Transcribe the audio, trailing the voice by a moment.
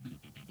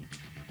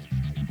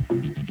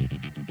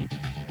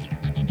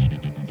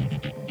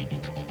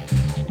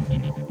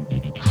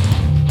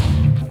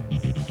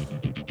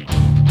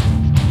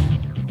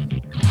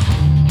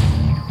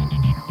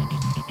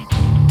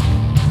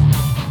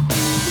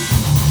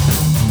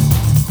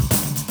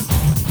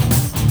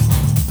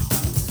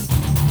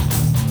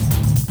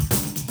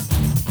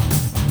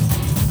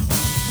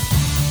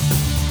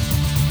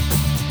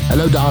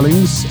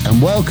darlings,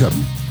 and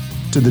welcome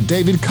to the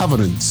David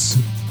Covenants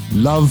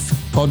Love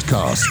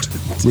Podcast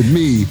with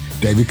me,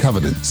 David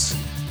Covenants.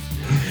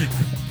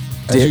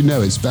 As you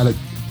know, it's valid.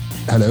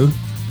 Hello?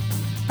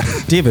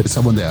 David. Is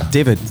someone there?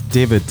 David,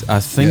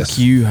 I think Yes.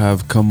 you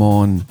have come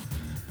on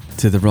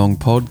to the wrong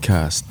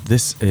podcast.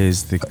 This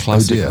is the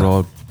classic dear.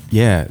 rock.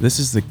 Yeah, this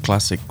is the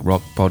classic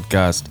rock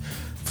podcast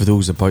for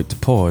those about to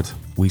pod.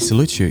 We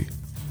salute you.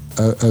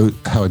 Oh,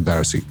 how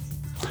embarrassing.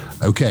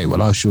 Okay,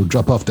 well, I shall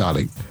drop off,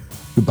 darling.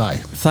 Goodbye.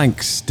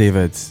 Thanks,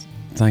 David.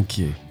 Thank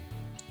you.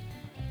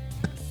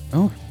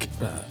 Oh,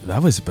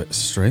 that was a bit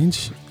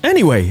strange.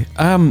 Anyway,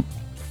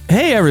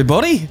 hey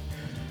everybody.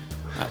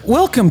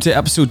 Welcome to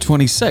episode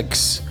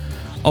 26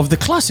 of the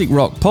Classic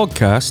Rock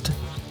Podcast.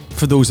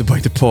 For those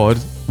about to pod,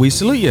 we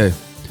salute you.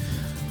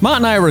 Matt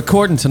and I are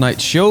recording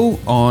tonight's show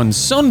on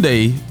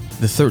Sunday,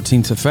 the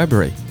 13th of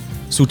February.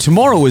 So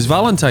tomorrow is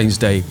Valentine's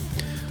Day.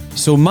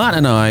 So Matt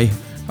and I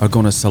are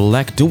going to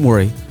select, don't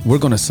worry, we're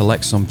going to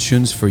select some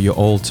tunes for you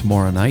all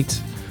tomorrow night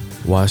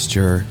whilst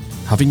you're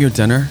having your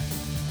dinner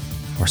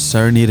or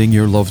serenading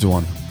your loved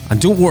one.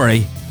 And don't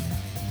worry,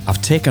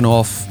 I've taken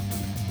off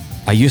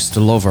I Used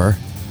to Love Her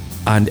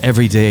and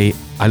Every Day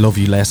I Love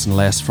You Less and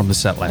Less from the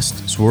set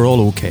list. So we're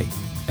all okay.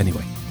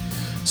 Anyway,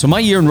 so my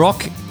year in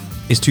rock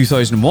is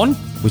 2001,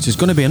 which is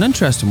going to be an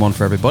interesting one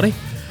for everybody.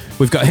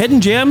 We've got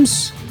Hidden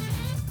Gems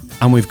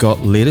and we've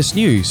got latest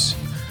news.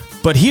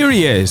 But here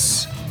he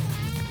is,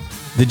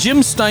 the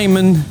Jim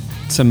Steinman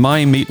to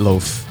my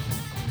meatloaf.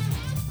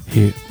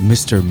 Here,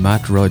 Mr.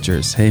 Matt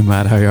Rogers. Hey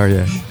Matt, how are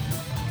you?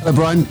 Hello,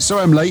 Brian.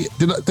 Sorry I'm late.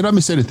 Did I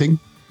miss anything?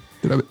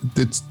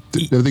 Did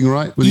everything all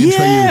right? With the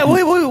Yeah,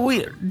 intro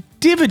wait.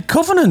 David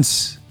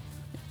Covenants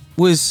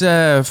was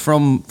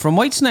from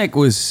Whitesnake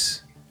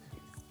was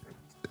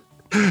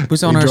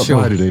on our dropped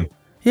show. by, did he?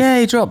 Yeah,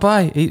 he dropped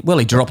by. He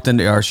dropped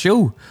into our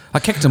show. I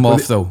kicked him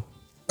off though.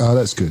 Oh,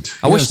 that's good.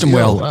 I wished him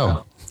well.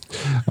 Wow.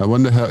 I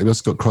wonder how he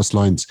must have got cross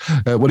lines.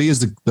 Well, he is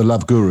the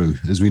love guru,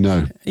 as we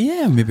know.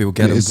 Yeah, maybe we'll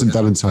get It him. is St.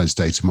 Valentine's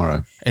Day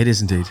tomorrow. It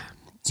is indeed.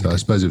 So I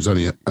suppose it was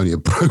only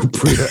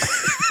appropriate.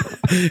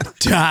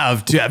 To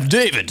have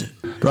David.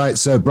 Right,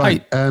 so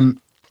Brian, nice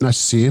to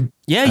see you.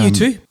 Yeah, you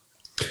too.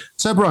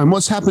 So Brian,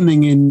 what's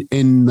happening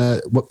in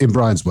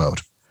Brian's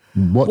world?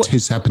 What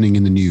is happening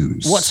in the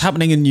news? What's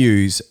happening in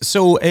news?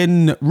 So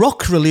in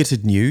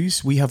rock-related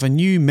news, we have a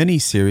new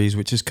mini-series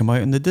which has come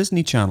out on the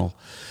Disney Channel,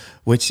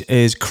 which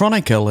is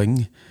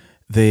chronicling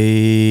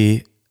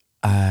the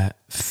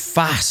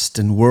fast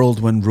and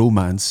whirlwind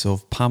romance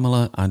of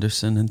Pamela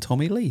Anderson and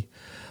Tommy Lee.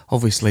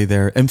 Obviously,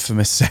 their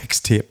infamous sex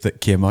tape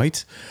that came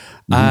out.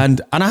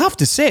 And I have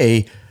to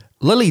say,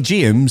 Lily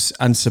James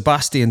and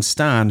Sebastian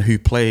Stan, who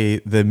play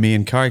the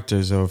main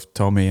characters of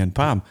Tommy and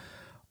Pam,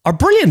 are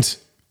brilliant.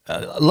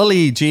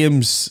 Lily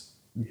James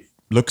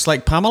looks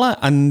like Pamela,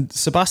 and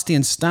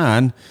Sebastian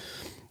Stan,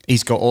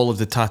 he's got all of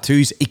the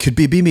tattoos. He could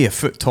be maybe a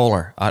foot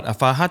taller.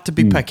 If I had to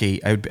be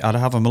picky, I'd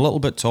have him a little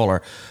bit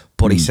taller.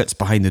 But he sits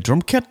behind the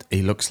drum kit.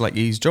 He looks like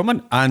he's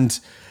drumming. And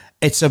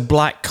it's a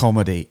black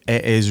comedy.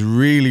 It is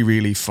really,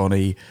 really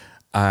funny.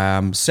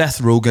 Seth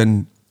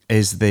Rogen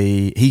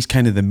he's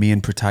kind of the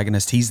main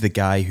protagonist. He's the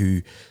guy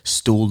who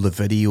stole the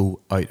video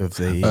out of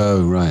the...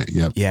 Oh, right,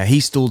 yeah. Yeah, he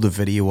stole the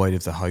video out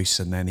of the house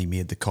and then he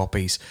made the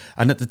copies.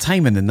 And at the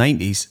time in the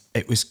 90s,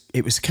 it was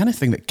the kind of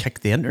thing that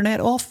kicked the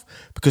internet off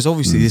because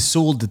obviously they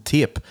sold the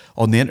tape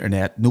on the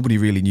internet. Nobody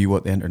really knew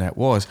what the internet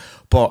was.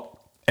 But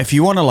if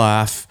you want to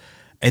laugh,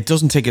 it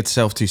doesn't take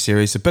itself too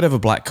serious. A bit of a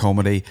black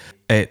comedy.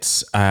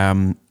 It's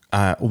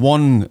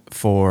one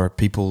for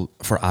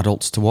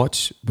adults to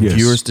watch. Yes.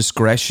 Viewers'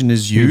 discretion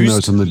is Even though used.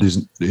 it's on the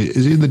Disney,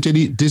 is it the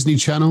Disney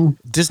Channel?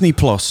 Disney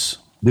Plus.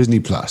 Disney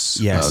Plus.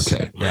 Yes.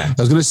 Okay. Yeah.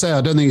 I was going to say,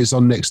 I don't think it's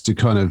on next to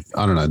kind of,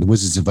 I don't know, the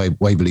Wizards of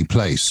Waverly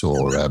Place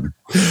or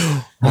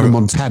Hannah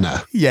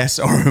Montana. Yes,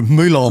 or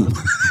Mulan.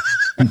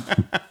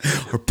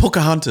 Or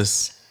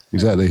Pocahontas.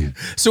 Exactly.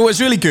 So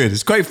it's really good.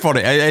 It's quite funny.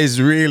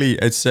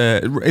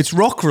 It's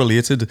rock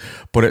related,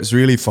 but it's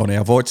really funny.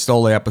 I've watched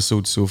all the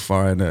episodes so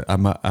far, and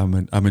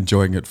I'm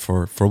enjoying it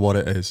for what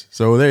it is.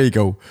 So there you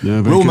go.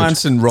 Yeah, very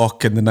Romance and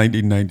rock in the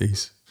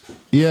 1990s.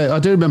 Yeah, I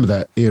do remember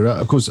that era.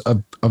 Of course,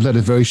 I've led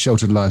a very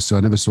sheltered life, so I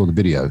never saw the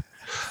video.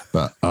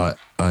 But I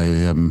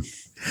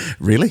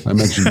Really? I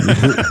imagine,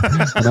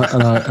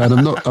 and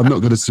I'm not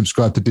going to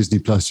subscribe to Disney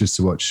Plus just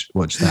to watch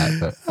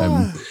that.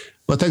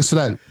 But thanks for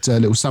that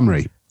little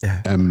summary.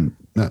 Yeah.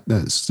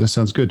 That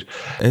sounds good.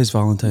 It is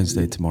Valentine's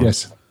Day tomorrow.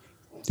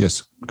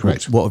 Yes,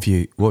 correct. What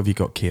have you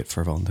got, Kate,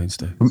 for Valentine's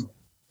Day?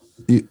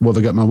 What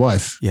have I got my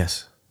wife?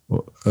 Yes.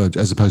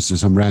 As opposed to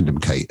some random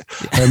Kate.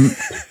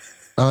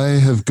 I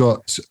have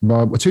got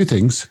two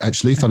things,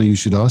 actually. Funny you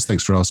should ask.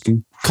 Thanks for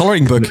asking.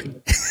 Colouring book.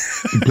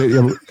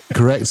 Completely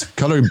correct.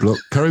 Colouring book.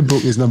 Colouring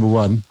book is number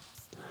one.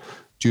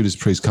 Judas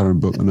Priest colouring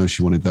book. I know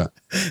she wanted that.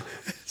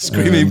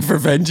 Screaming for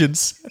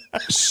vengeance.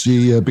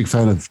 She a big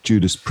fan of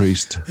Judas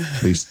Priest.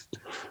 At least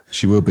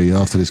she will be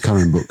after this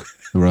colouring book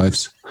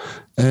arrives.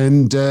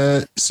 And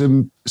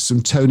some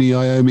Tony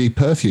Iommi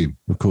perfume,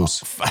 of course.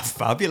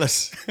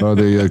 Fabulous. By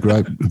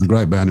the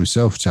great man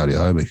himself, Tony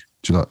Iommi.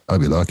 I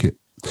hope you like it.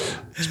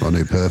 It's my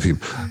new perfume.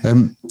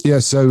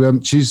 So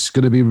she's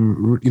going to be,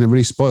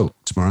 really spoiled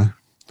tomorrow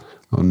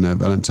on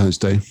Valentine's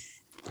Day.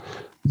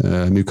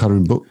 New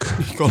colouring book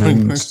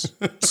and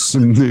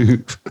some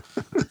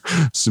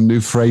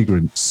new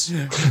fragrance.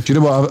 Yeah. Do you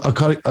know what?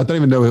 I don't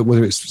even know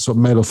whether it's sort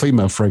of male or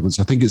female fragrance.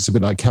 I think it's a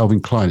bit like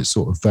Calvin Klein. It's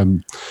sort of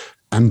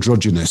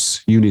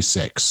androgynous,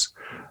 unisex.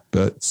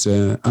 But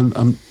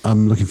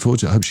I'm looking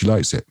forward to it. I hope she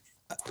likes it.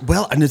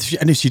 Well, and if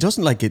she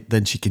doesn't like it,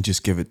 then she can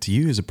just give it to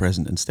you as a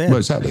present instead. Well,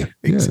 exactly.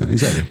 Yeah,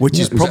 exactly. Which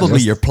is probably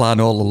your plan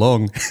all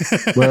along.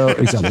 Well,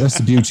 exactly. That's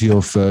the beauty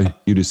of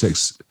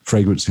unisex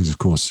fragrances, of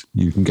course.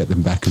 You can get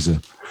them back as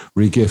a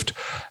re-gift.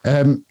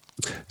 In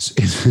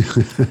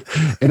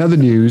other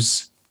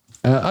news,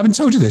 I haven't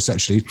told you this,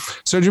 actually.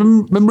 So do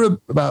you remember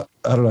about,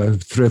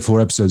 3 or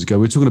 4 episodes ago,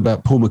 we were talking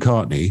about Paul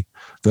McCartney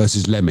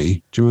versus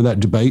Lemmy. Do you remember that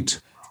debate?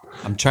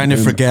 I'm trying to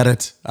forget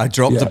it. I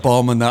dropped a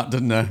bomb on that,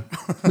 didn't I?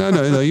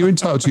 No. You're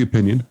entitled to your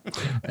opinion.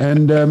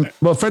 And,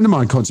 a friend of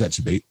mine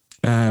contacted me,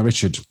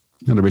 Richard,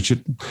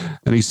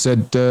 and he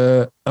said,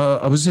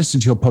 I was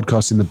listening to your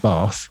podcast in the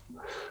bath.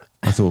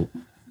 I thought,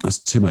 that's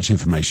too much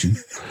information.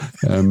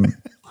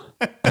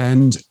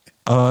 And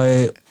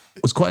I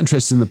was quite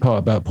interested in the part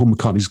about Paul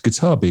McCartney's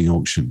guitar being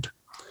auctioned.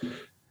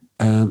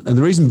 And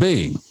the reason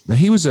being that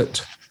he was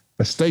at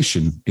a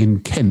station in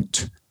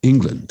Kent,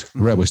 England, a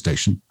railway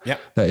station. Yeah,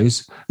 that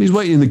is. He's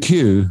waiting in the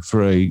queue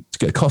to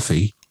get a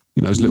coffee.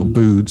 You know, those little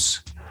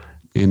booths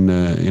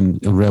in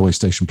railway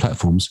station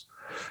platforms.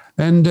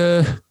 And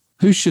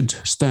who should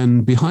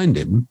stand behind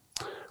him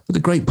but the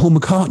great Paul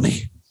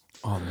McCartney?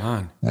 Oh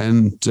man!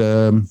 And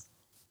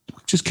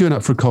just queuing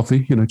up for a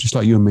coffee, just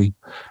like you and me.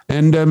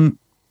 And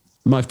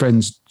my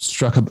friends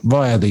struck up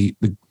via the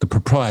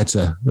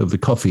proprietor of the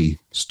coffee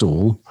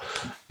stall.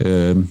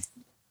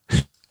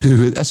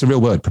 That's a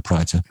real word,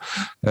 proprietor.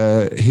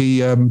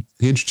 He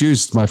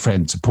introduced my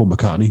friend to Paul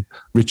McCartney.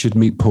 Richard,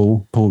 meet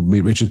Paul. Paul,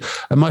 meet Richard.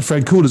 And my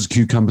friend, cool as a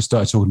cucumber,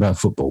 started talking about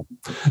football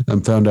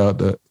and found out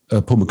that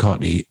Paul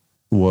McCartney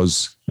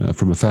was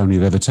from a family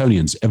of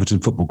Evertonians,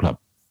 Everton Football Club.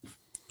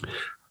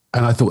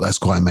 And I thought that's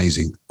quite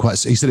amazing.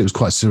 He said it was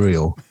quite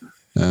surreal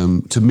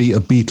to meet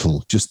a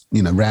Beatle just,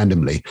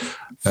 randomly.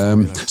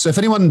 So if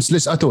anyone's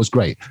listening, I thought it was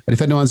great. And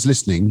if anyone's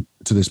listening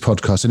to this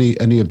podcast,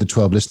 any of the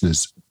 12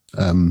 listeners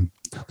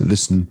that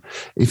listen,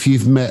 if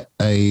you've met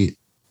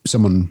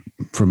someone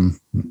from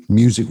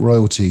music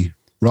royalty,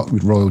 rock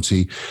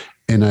royalty,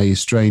 in a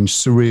strange,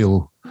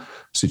 surreal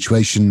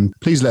situation,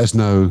 please let us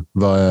know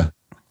via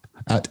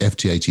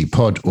 @FTAT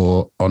Pod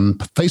or on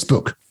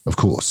Facebook, of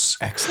course.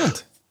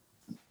 Excellent.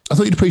 I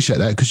thought you'd appreciate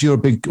that because you're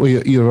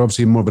you're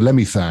obviously more of a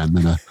Lemmy fan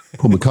than a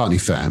Paul McCartney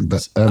fan,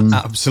 but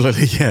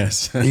absolutely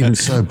yes. Even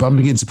so,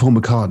 bumping into Paul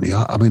McCartney,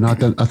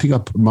 I think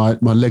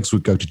my legs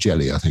would go to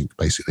jelly. I think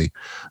basically,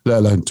 let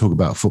alone talk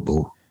about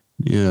football.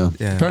 Yeah.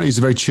 Apparently he's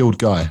a very chilled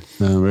guy,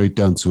 very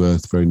down to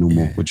earth, very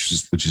normal, which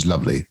is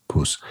lovely, of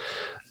course.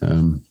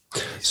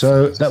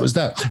 So that was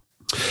that.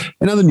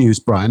 In other news,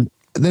 Brian,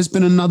 there's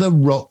been another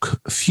rock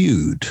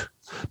feud.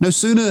 No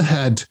sooner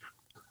had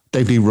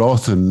David Lee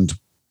Roth and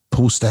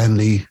Paul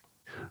Stanley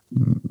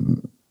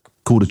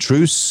called a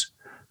truce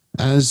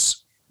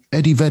as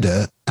Eddie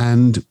Vedder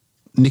and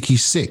Nikki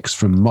Sixx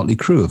from Motley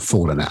Crue have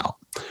fallen out.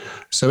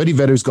 So Eddie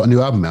Vedder's got a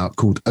new album out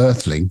called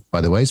Earthling, by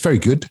the way. It's very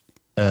good.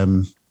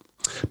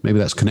 Maybe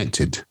that's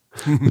connected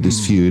with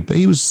this feud. But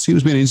he was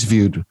being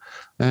interviewed,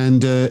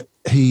 and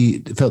he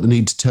felt the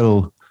need to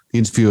tell the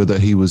interviewer that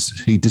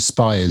he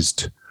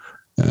despised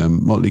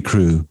Motley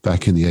Crue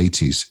back in the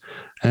 80s.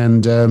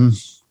 And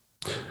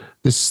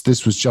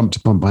this was jumped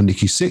upon by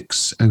Nikki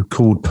Sixx and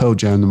called Pearl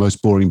Jam the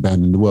most boring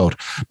band in the world.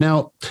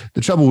 Now,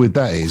 the trouble with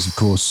that is, of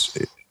course,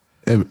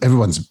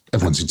 everyone's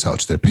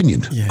entitled to their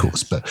opinion, of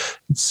course. But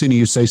as soon as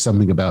you say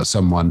something about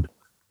someone,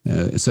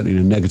 certainly in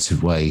a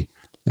negative way,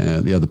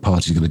 the other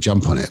party's going to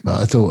jump on it. But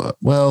I thought,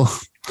 well,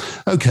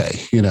 okay,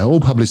 all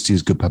publicity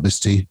is good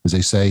publicity, as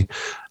they say.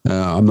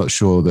 I'm not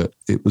sure that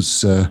it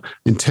was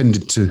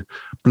intended to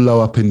blow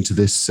up into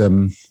this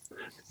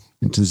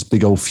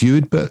big old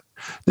feud, but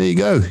there you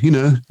go.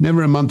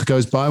 Never a month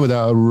goes by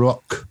without a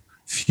rock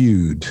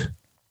feud.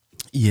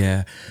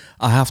 Yeah,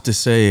 I have to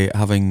say,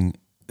 having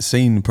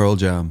seen Pearl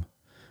Jam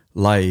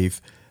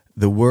live,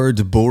 the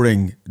word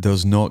boring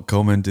does not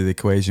come into the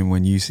equation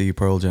when you see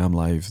Pearl Jam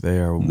live. They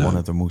are one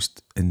of the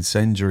most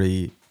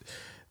incendiary.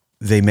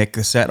 They make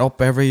the set up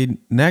every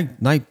night.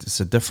 It's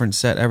a different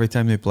set every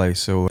time they play.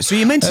 So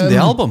you mentioned the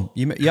album.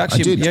 You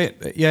actually, I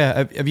did.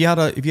 Yeah. Have you had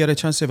a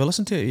chance to have a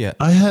listen to it yet?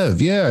 I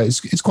have. Yeah,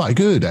 it's quite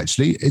good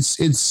actually.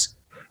 It's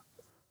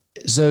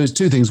so it's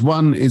two things.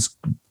 One is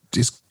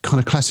it's kind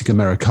of classic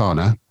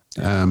Americana.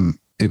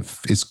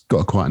 It's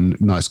got quite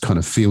a nice kind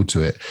of feel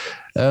to it.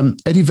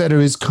 Eddie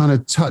Vedder is kind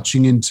of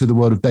touching into the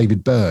world of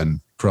David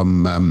Byrne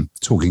from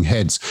Talking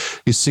Heads.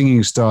 His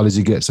singing style as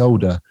he gets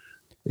older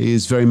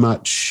is very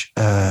much,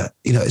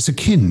 it's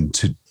akin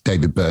to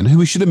David Byrne, who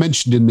we should have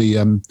mentioned in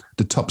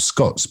the Top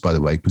Scots, by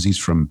the way, because he's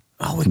from.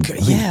 Oh,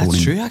 yeah,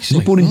 it's true, actually. He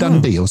was born in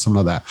Dundee or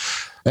something like that.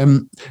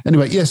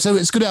 Anyway, yeah, so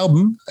it's a good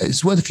album.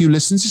 It's worth a few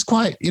listens. It's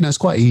quite, it's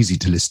quite easy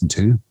to listen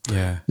to.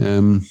 Yeah.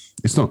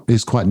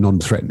 It's quite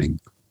non-threatening.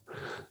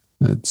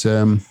 It's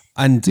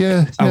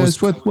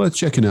it's worth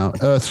checking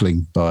out.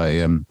 Earthling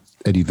by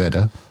Eddie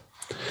Vedder.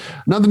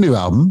 Another new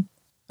album,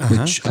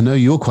 which I know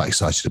you're quite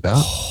excited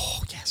about.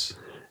 Oh, yes.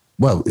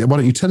 Well, why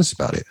don't you tell us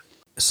about it?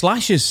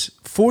 Slash's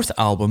fourth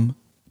album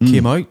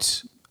came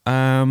out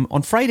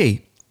on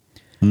Friday.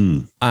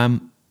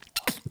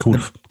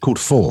 Called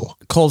Four.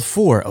 Called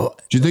Four. Oh,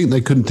 do you think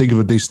they couldn't think of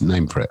a decent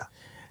name for it?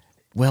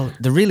 Well,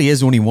 there really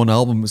is only one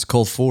album that's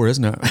called Four,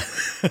 isn't it?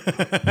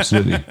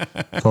 Absolutely.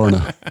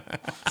 Foreigner.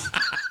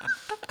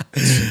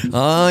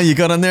 Oh, you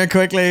got in there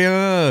quickly.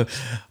 Oh.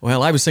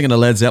 Well, I was singing a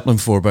Led Zeppelin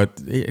 4, but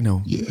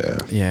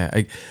yeah,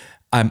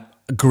 a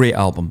great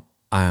album.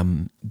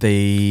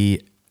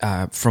 They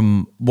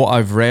from what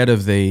I've read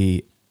of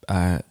the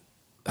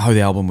how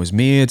the album was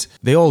made,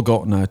 they all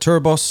got in a tour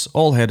bus,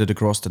 all headed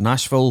across to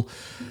Nashville,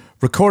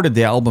 recorded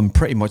the album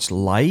pretty much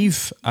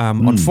live.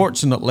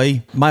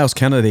 Unfortunately, Myles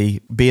Kennedy,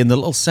 being the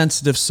little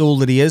sensitive soul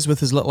that he is with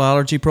his little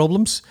allergy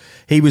problems,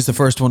 he was the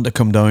first one to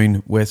come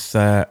down with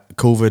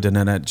COVID, and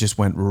then it just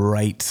went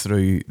right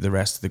through the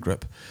rest of the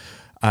group.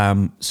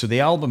 So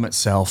the album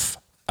itself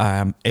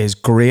is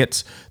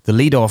great. The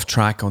lead-off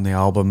track on the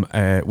album,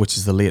 which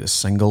is the latest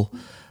single,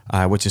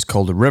 which is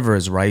called The River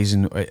Is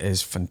Rising,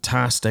 is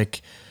fantastic.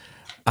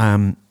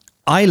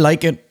 I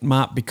like it,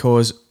 Matt,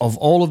 because of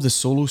all of the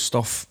solo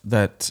stuff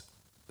that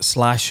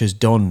Slash has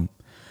done.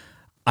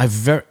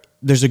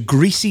 There's a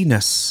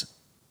greasiness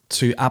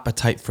to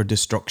Appetite for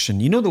Destruction.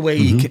 You know the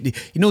way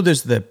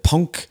there's the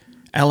punk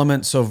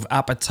elements of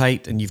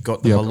Appetite, and you've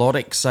got the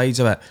melodic sides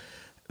of it.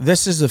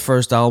 This is the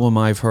first album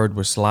I've heard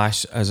where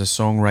Slash, as a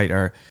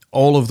songwriter,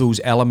 all of those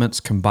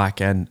elements come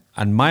back in,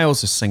 and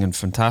Myles is singing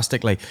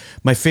fantastically.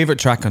 My favourite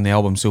track on the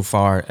album so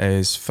far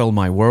is Fill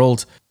My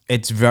World.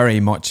 It's very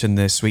much in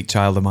the Sweet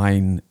Child of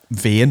Mine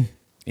vein,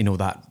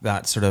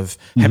 that sort of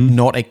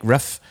hypnotic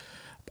riff.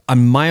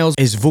 And Myles,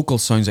 his vocal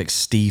sounds like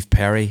Steve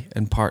Perry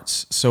in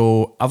parts.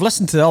 So I've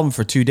listened to the album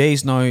for 2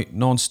 days now,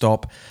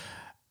 non-stop.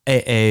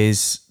 It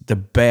is the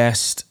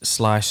best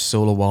Slash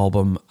solo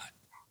album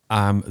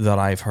that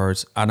I've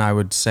heard. And I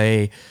would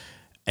say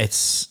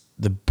it's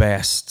the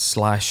best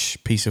Slash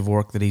piece of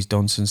work that he's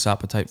done since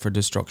Appetite for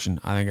Destruction.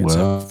 I think it's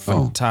a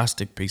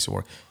fantastic piece of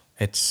work.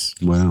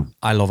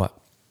 I love it.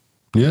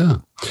 Yeah.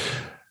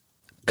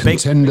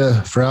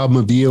 Contender for album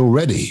of the year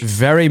already.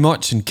 Very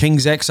much, and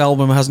King's X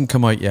album hasn't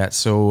come out yet,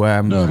 so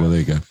no, well, there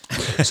you go.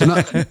 So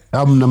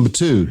album number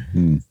 2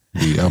 in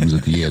the albums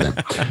of the year then.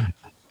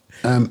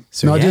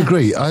 I do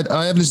agree.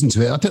 I have listened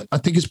to it. I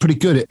think it's pretty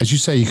good. As you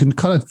say, you can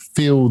kind of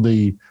feel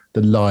the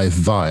live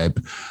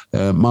vibe.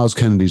 Myles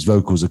Kennedy's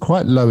vocals are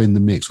quite low in the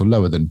mix, or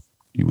lower than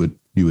you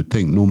would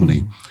think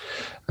normally.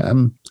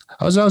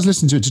 As I was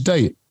listening to it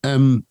today,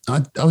 I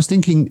was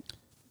thinking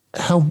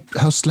how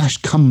Slash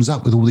comes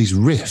up with all these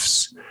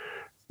riffs,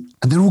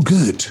 and they're all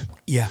good.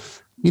 Yeah.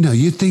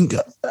 You'd think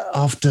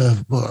after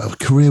a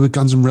career with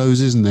Guns N'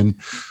 Roses and then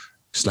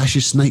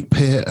Slash's Snake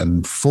Pit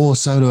and 4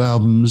 solo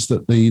albums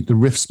that the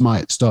riffs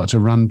might start to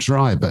run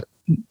dry, but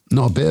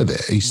not a bit of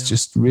it. He's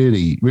just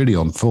really, really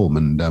on form,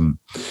 and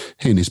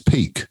hitting his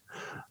peak.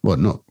 Well,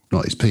 not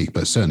his peak,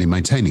 but certainly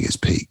maintaining his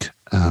peak.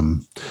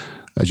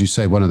 As you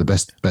say, one of the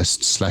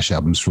best Slash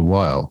albums for a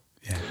while.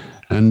 Yeah.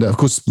 And of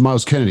course,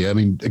 Myles Kennedy, I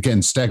mean,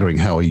 again, staggering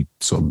how he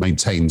sort of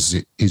maintains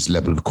his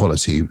level of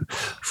quality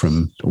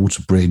from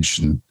Alter Bridge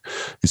and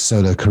his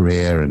solo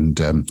career, and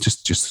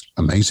just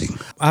amazing.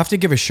 I have to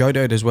give a shout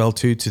out as well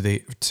too to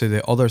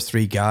the other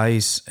 3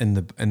 guys in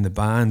the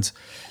band.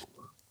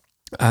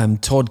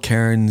 Todd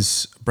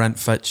Cairns, Brent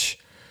Fitch,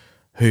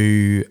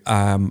 who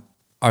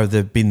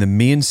been the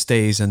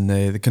mainstays, and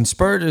the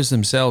Conspirators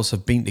themselves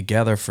have been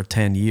together for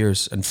 10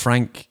 years. And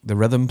Frank, the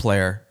rhythm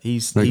player,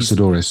 he's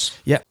Sidoris.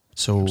 Yeah.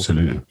 So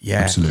absolutely.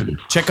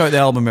 Check out the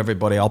album,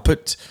 everybody. I'll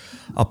put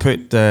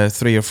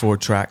 3 or 4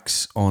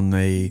 tracks on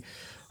the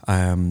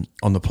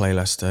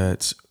playlist.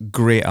 It's a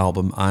great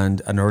album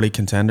and an early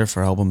contender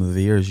for album of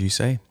the year, as you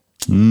say.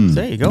 So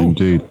there you go.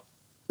 Indeed.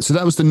 So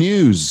that was the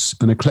news,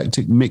 an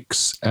eclectic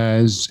mix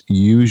as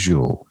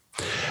usual.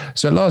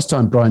 So last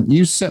time, Brian,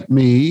 you sent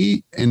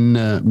me in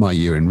my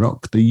year in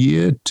rock, the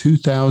year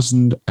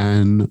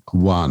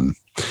 2001.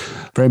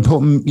 Very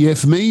important year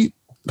for me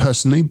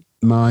personally.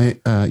 My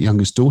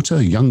younger daughter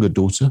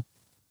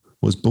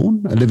was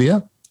born.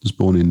 Olivia was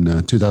born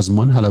in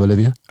 2001. Hello,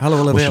 Olivia. Hello,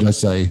 Olivia. Or should I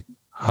say,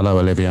 hello,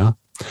 Olivia?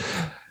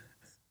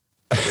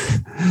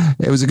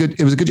 It was a good.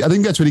 I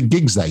didn't go to any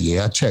gigs that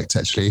year. I checked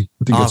actually.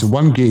 I didn't go to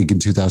one gig in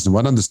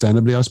 2001.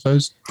 Understandably, I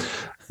suppose,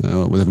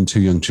 with having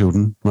 2 young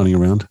children running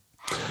around.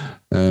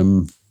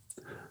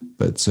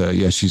 But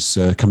she's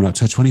coming up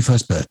to her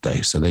 21st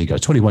birthday. So there you go.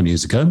 21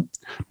 years ago,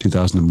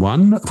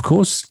 2001, of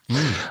course.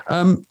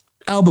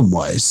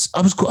 Album-wise,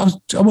 I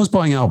was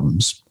buying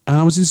albums, and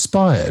I was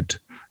inspired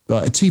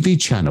by a TV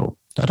channel.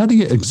 I don't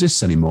think it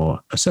exists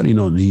anymore. Certainly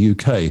not in the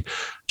UK.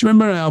 Do you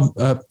remember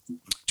a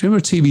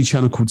TV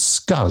channel called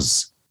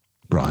Scuzz,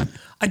 Brian?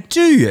 I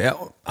do.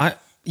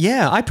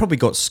 Yeah, I probably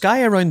got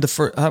Sky around the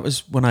first. That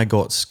was when I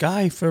got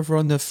Sky for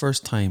around the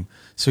first time.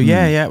 So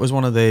yeah, it was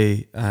one of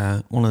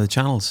the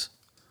channels.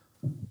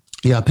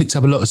 Yeah, I picked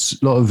up a lot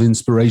of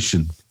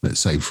inspiration, let's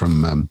say,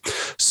 from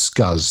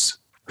Scuzz.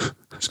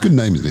 It's a good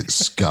name, isn't it?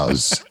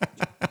 Scuzz.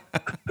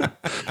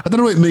 I don't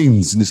know what it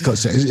means in this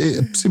context.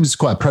 It seems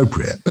quite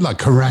appropriate, but like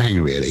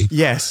Kerrang, really.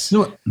 Yes. You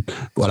know what?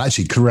 Well,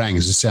 actually, Kerrang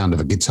is the sound of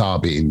a guitar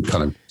being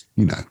kind of,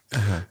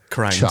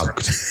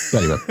 chugged.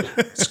 But anyway,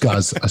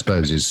 Scuzz, I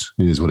suppose, is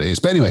what it is.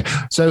 But anyway,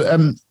 so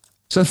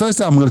the first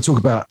album I'm going to talk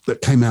about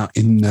that came out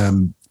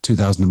in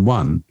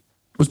 2001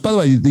 was, by the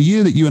way, the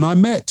year that you and I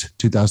met,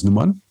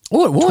 2001.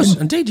 Oh, it was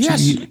indeed.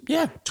 Yes.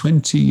 Yeah.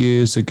 20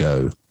 years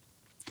ago.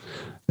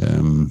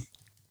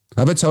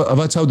 Have I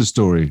told the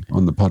story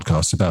on the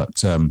podcast about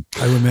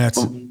how we met?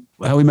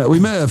 How we met? We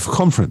met at a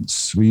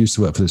conference. We used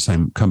to work for the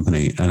same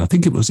company, and I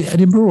think it was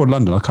Edinburgh or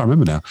London. I can't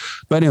remember now.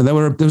 But anyway,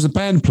 there was a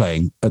band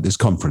playing at this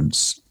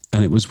conference,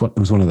 and it was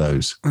one of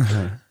those.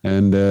 Uh-huh.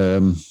 And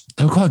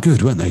they were quite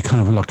good, weren't they?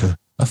 Kind of like a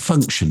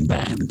function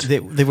band.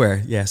 They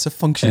were, yes, a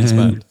functions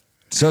band.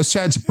 So I was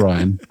chatting to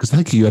Brian, because I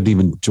think you hadn't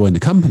even joined the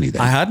company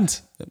then. I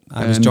hadn't.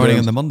 I was joining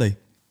on the Monday.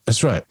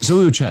 That's right. So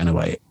we were chatting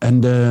away,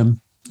 and then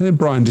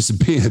Brian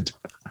disappeared.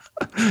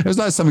 It was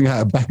like something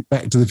out of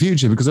Back to the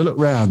Future, because I looked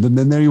round and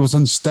then there he was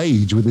on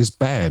stage with this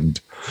band.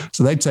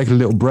 So they'd taken a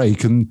little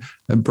break, and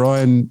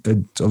Brian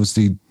had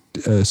obviously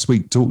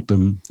sweet talked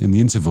them in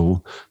the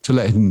interval to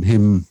let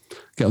him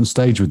get on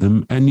stage with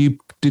them. And you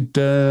did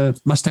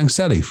Mustang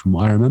Sally, from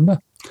what I remember.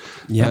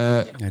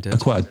 Yeah, I did.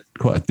 Quite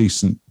a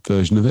decent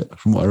version of it,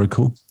 from what I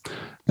recall.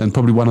 And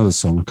probably one other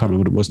song. I can't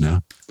remember what it was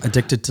now.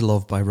 Addicted to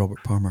Love by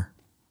Robert Palmer.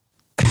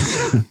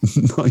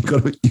 No,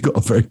 you got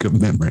a very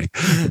good memory.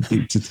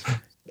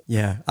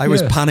 Yeah, I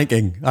was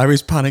panicking.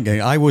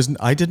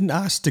 I didn't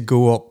ask to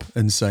go up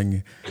and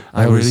sing.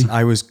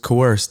 I was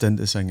coerced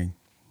into singing.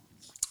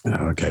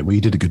 Oh, okay. Well,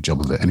 you did a good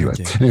job of it anyway.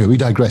 Anyway, we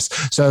digress.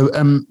 So,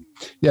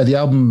 the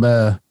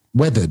album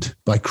Weathered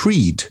by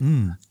Creed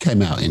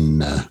came out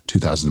in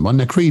 2001.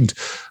 Now, Creed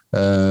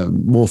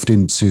morphed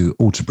into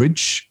Alter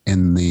Bridge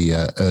in the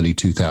early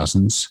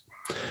 2000s,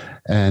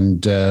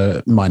 and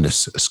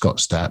minus Scott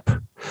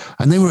Stapp.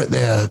 And they were at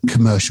their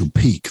commercial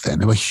peak then.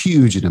 They were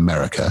huge in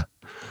America,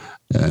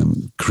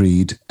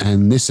 Creed.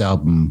 And this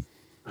album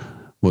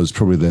was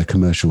probably their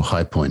commercial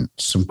high point.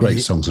 Some great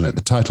songs on it.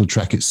 The title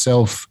track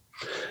itself,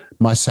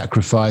 My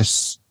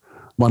Sacrifice,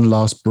 One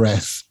Last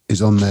Breath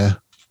is on there.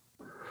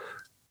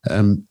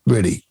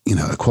 Really,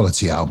 a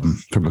quality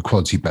album from a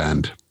quality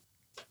band.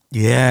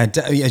 Yeah,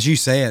 as you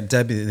say,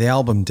 the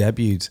album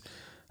debuted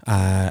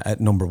at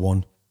number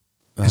one.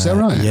 Is that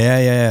right?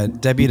 Yeah.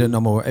 Debuted at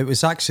number one. It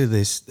was actually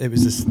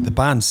the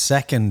band's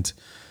second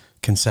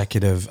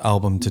consecutive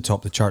album to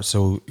top the chart.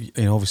 So,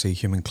 obviously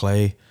Human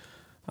Clay,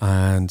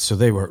 and so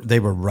they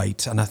were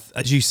right. And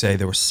as you say,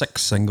 there were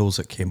 6 singles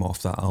that came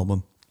off that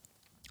album.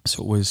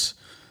 So it was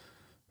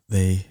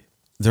their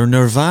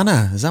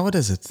Nirvana. Is that what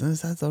is it?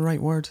 Is that the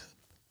right word?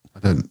 I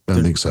don't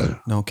think so.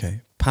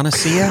 Okay.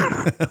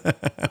 Panacea?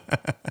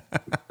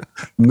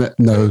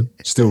 No,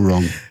 still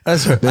wrong.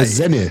 That's right. There's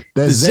Zenith.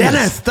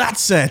 Zenith,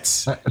 that's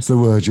it. That's the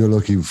word you're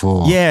looking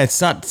for. Yeah, it's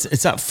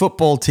that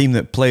football team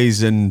that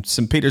plays in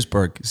St.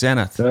 Petersburg,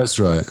 Zenith. That's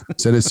right.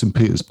 Zenith St.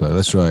 Petersburg,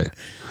 that's right.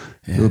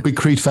 Yeah. They were big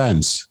Creed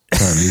fans,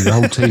 apparently, the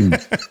whole team.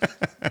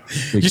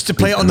 Used to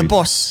play it on the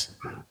bus.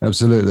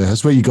 Absolutely.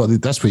 That's where you got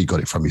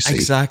it from, you see.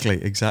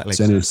 Exactly.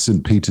 Zenith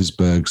St.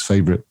 Petersburg's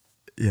favourite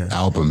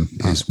album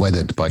is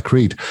Weathered by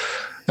Creed.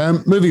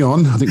 Moving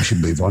on, I think we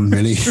should move on,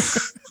 really.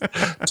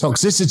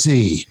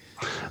 Toxicity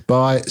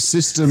by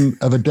System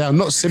of a Down.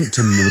 Not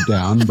Symptom of a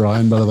Down,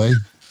 Brian, by the way.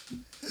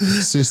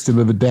 System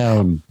of a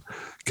Down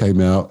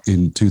came out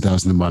in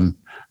 2001.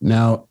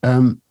 Now,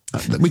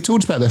 we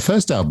talked about their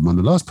first album on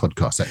the last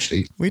podcast,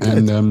 actually. We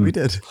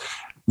did.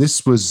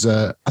 This was,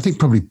 I think,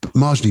 probably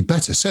marginally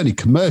better, certainly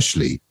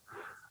commercially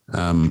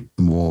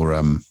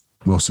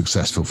more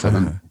successful for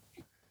them.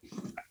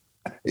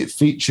 It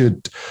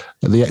featured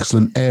the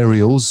excellent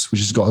Aerials,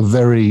 which has got a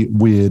very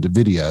weird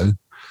video.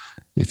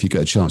 If you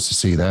get a chance to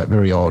see that,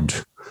 very odd,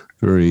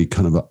 very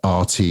kind of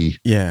arty,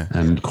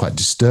 and quite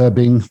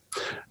disturbing.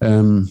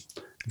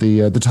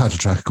 The title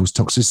track, of course,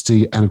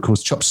 Toxicity, and of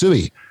course Chop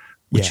Suey,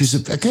 which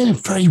is again a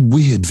very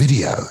weird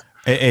video.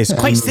 It is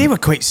they were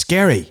quite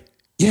scary.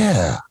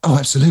 Yeah. Oh,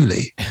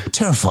 absolutely.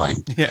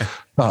 Terrifying. Yeah.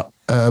 But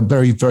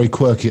very, very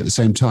quirky at the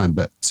same time.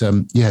 But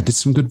did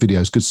some good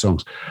videos, good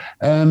songs.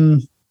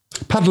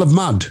 Puddle of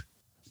Mud,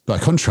 by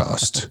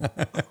contrast,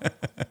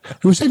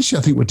 who essentially,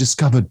 I think, were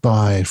discovered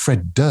by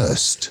Fred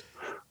Durst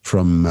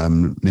from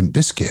Limp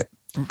Bizkit,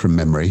 from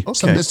memory.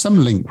 Okay. There's some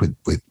link with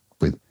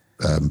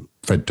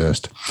Fred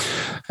Durst.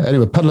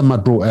 Anyway, Puddle of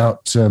Mud brought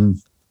out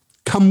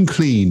Come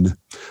Clean,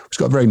 which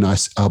got a very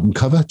nice album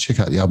cover. Check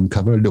out the album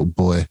cover. A little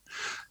boy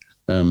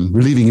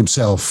relieving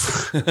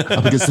himself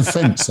up against the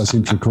fence, I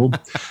seem to recall.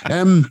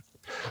 But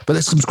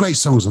there's some great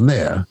songs on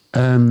there.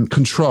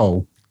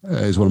 Control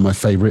is one of my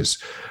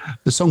favourites.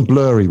 The song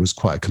Blurry was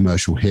quite a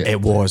commercial hit. It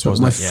was,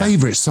 wasn't it? My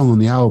favourite song on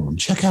the album,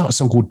 check out a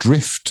song called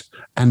Drift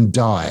and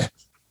Die.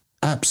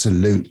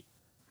 absolute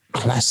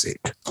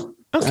classic.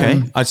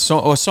 Okay, a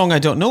song I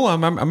don't know. I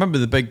remember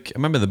the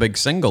big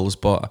singles,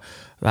 but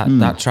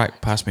that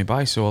track passed me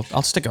by, so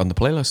I'll stick it on the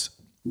playlist.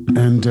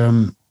 And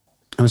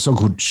a song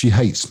called "She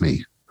Hates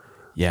Me,"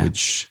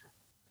 which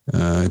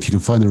if you can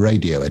find the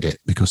radio edit,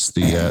 because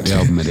the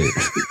album edit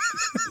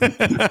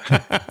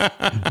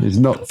is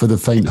not for the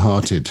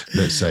faint-hearted,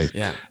 let's say.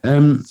 Yeah.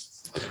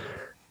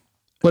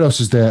 What else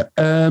is there?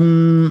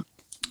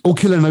 All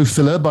Killer No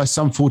Filler by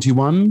Sum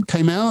 41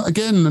 came out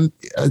again, and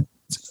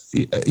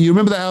you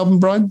remember that album,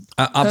 Brian?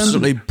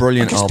 Absolutely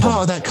brilliant album.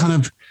 Part of that kind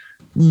of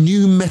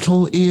new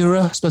metal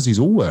era. I suppose these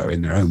all were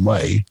in their own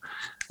way,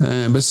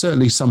 but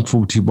certainly Sum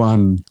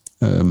 41,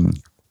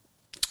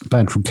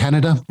 band from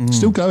Canada,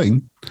 still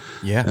going.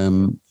 Yeah.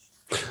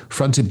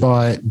 Fronted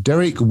by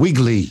Derek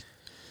Wigley,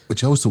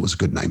 which I always thought was a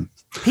good name.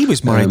 He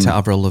was married to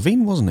Avril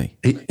Lavigne, wasn't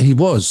he? He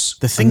was.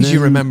 The things you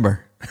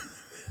remember.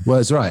 Well,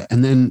 that's right.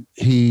 And then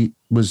he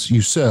was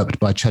usurped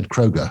by Chad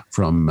Kroeger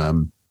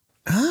from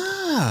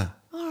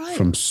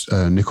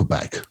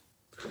Nickelback,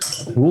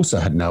 who also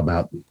had an album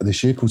out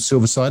this year called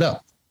Silver Side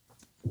Up.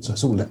 So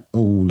it's all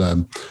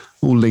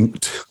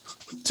linked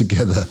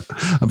together.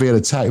 I'm being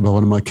attacked by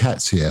one of my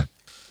cats here.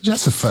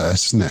 That's the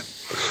first, isn't it?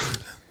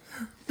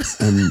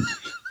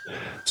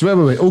 So where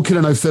were we? All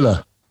Killer No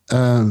Filler,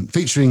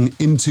 featuring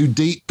Into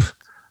Deep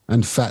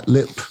and Fat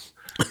Lip.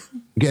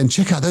 Again,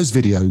 check out those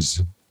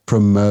videos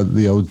from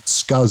the old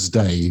Scuzz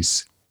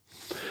days.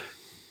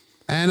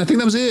 And I think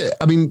that was it.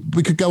 I mean,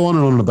 we could go on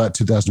and on about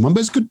 2001, but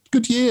it's a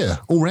good year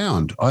all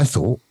round, I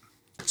thought.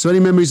 So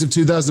any memories of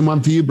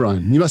 2001 for you,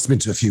 Brian? You must have been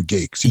to a few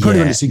gigs. You probably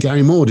went to see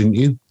Gary Moore, didn't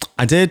you?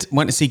 I did.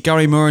 Went to see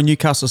Gary Moore in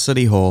Newcastle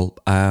City Hall.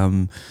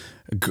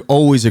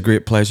 Always a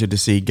great pleasure to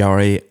see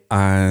Gary.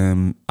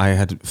 I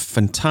had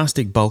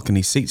fantastic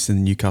balcony seats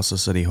in Newcastle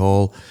City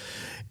Hall.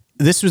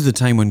 This was the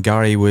time when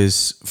Gary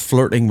was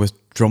flirting with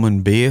drum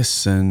and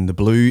bass and the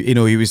blue. You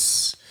know, he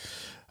was...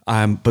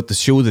 but the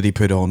show that he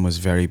put on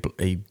was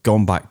he'd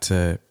gone back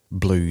to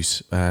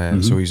blues, so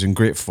he was in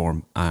great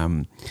form.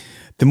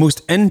 The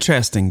most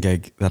interesting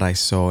gig that I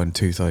saw in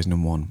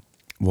 2001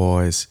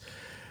 was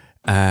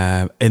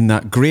in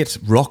that great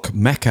rock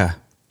mecca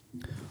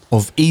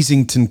of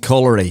Easington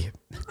Colliery.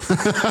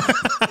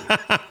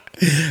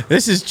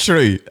 This is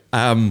true.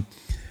 You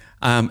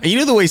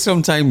know the way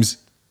sometimes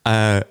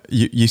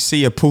you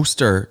see a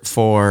poster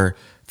for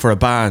a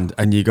band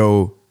and you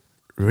go,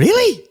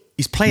 really?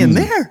 He's playing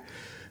there?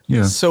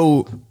 Yeah.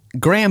 So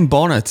Graham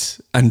Bonnet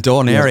and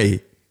Don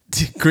Airey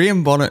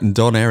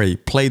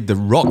played the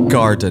Rock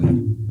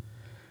Garden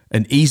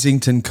in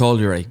Easington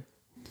Colliery.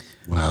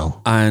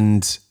 Wow.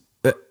 And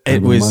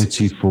it was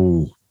mighty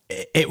fall.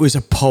 It was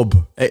a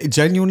pub. It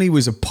genuinely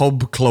was a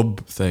pub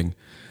club thing.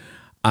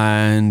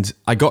 And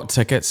I got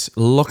tickets.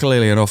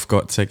 Luckily enough,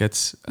 got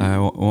tickets.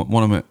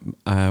 One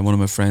of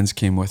my friends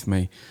came with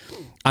me,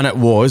 and it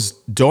was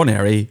Don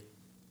Airey,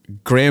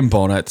 Graham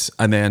Bonnet,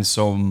 and then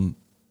some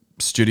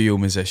studio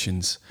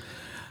musicians,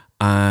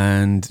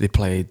 and they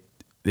played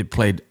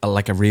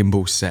like a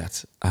rainbow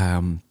set.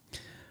 And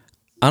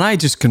I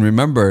just can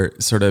remember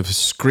sort of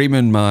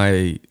screaming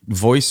my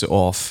voice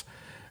off.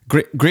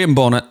 Graham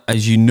Bonnet,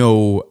 as you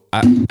know,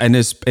 in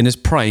his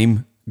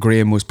prime,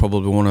 Graham was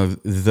probably one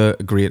of the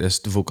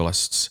greatest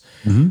vocalists.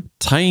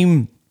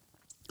 Time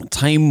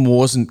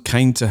wasn't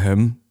kind to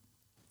him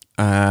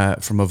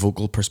from a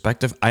vocal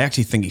perspective. I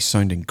actually think he's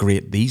sounding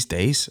great these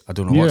days. I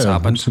don't know what's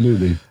happened.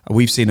 Absolutely.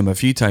 We've seen him a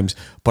few times,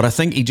 but I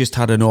think he just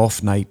had an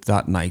off night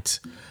that night.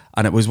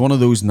 And it was one of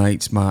those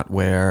nights, Matt,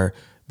 where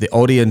the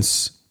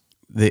audience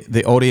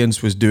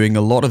was doing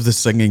a lot of the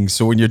singing.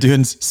 So when you're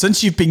doing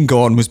Since You've Been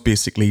Gone was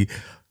basically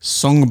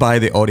sung by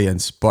the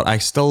audience, but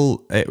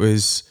it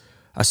was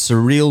a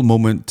surreal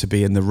moment to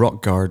be in the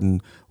Rock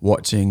Garden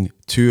watching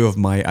two of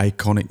my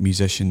iconic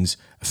musicians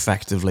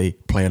effectively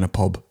play in a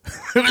pub.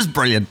 It was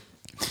brilliant.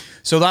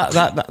 So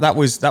that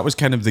was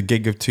kind of the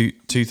gig of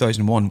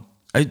 2001.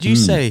 Do you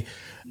say,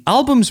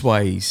 albums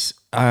wise,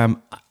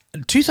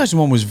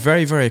 2001 was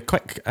very, very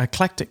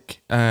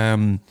eclectic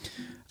bands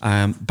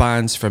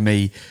for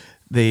me.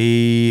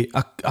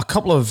 A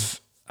couple of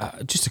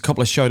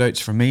shout outs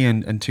for me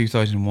in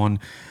 2001.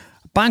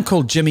 A band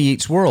called Jimmy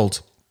Eats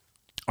World,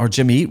 or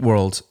Jimmy Eat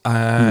World.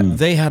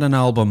 They had an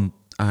album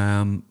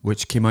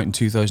which came out in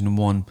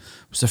 2001. It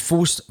was the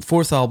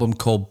fourth album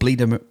called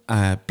Bleed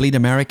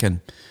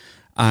American.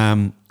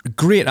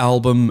 Great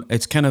album.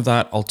 It's kind of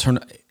that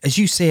alternate, as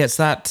you say, it's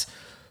that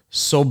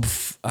Sum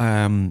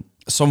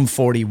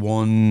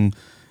 41.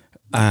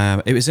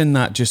 It was in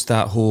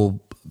that whole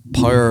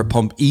power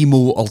pump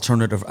emo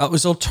alternative. It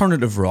was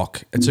alternative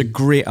rock. It's a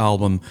great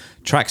album.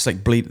 Tracks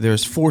like Bleed.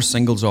 There's 4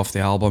 singles off the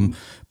album.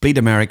 Bleed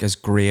America is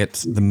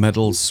great. The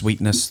Middle,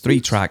 Sweetness, 3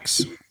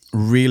 tracks,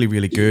 really,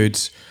 really good.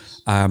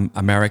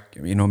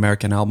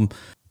 American album.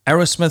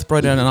 Aerosmith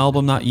brought out an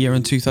album that year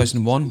in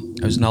 2001.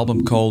 It was an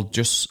album called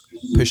Just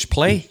Push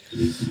Play.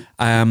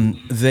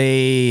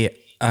 They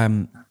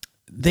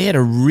had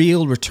a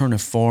real return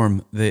of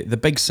form. The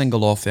big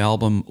single off the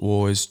album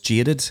was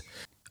Jaded.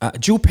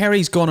 Joe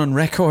Perry's gone on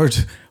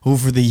record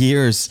over the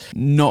years,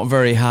 not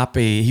very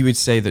happy. He would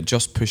say that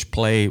Just Push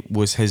Play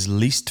was his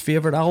least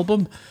favourite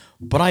album,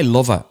 but I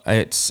love it.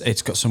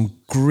 It's got some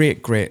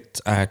great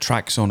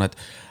tracks on it.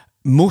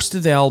 Most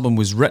of the album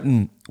was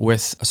written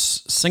with a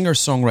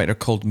singer-songwriter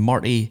called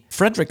Marty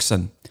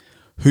Fredriksson,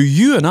 who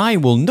you and I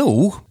will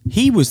know.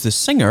 He was the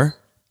singer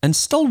in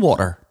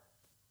Stillwater.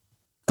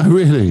 Oh,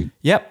 really?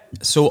 Yep.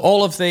 So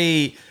all of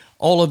the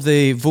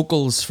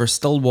vocals for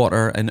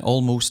Stillwater and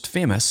Almost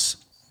Famous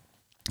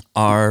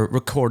are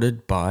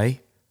recorded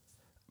by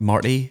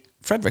Marty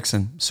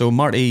Fredriksson. So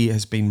Marty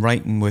has been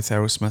writing with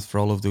Aerosmith for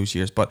all of those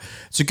years, but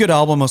it's a good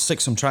album. I'll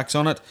stick some tracks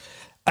on it.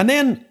 And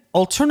then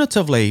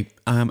alternatively,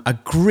 a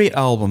great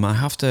album. I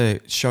have to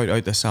shout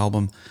out this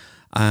album.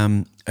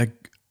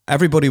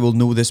 Everybody will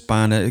know this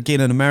band.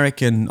 Again, an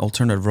American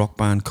alternative rock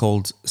band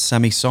called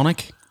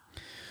Semisonic.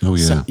 Oh,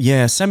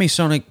 yeah.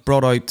 Semisonic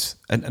brought out,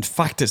 and in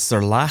fact, it's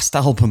their last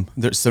album.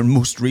 It's their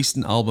most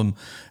recent album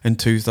in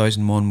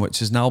 2001,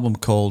 which is an album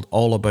called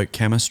All About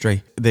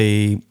Chemistry.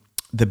 The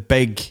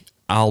big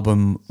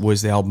album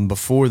was the album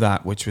before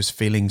that, which was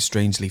Feeling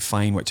Strangely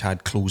Fine, which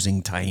had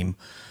Closing Time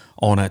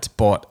on it.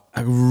 But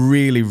a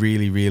really,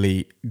 really,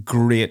 really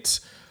great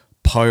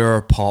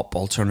power pop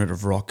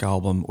alternative rock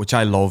album, which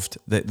I loved.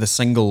 The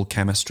single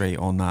Chemistry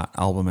on that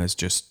album is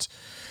just...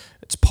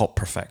 it's pop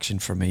perfection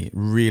for me.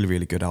 Really,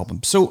 really good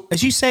album. So,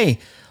 as you say,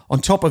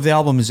 on top of the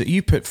albums that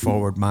you put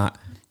forward, Matt,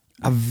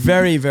 a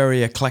very,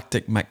 very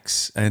eclectic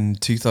mix in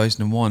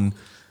 2001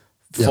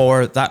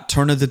 for that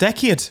turn of the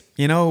decade.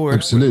 You know,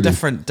 absolutely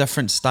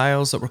different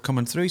styles that were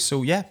coming through.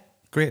 So, yeah,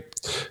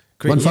 great.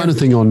 One final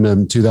thing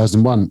on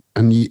 2001,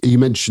 and you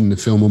mentioned the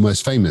film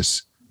Almost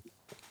Famous,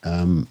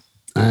 and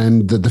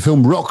the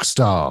film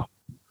Rockstar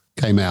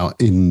came out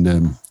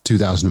in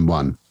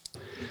 2001,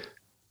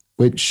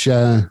 which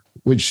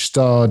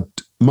starred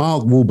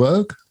Mark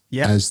Wahlberg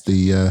as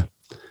the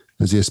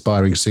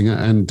aspiring singer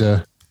and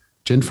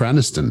Jennifer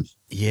Aniston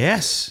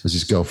as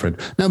his girlfriend.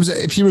 Now,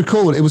 if you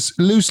recall, it was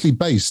loosely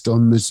based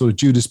on the sort of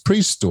Judas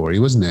Priest story,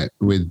 wasn't it?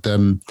 With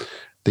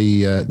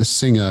the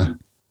singer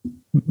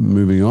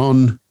moving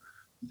on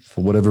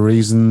for whatever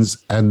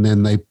reasons, and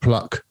then they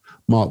pluck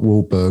Mark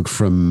Wahlberg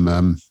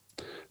from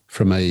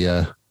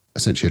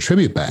essentially a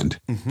tribute band.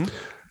 Mm-hmm.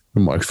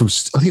 From I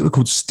think they were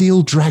called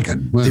Steel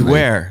Dragon. They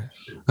were.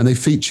 And they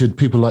featured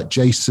people like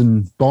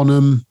Jason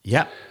Bonham.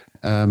 Yeah.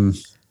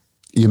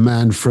 Your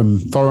man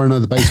from Foreigner,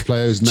 the bass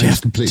player, whose name's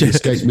completely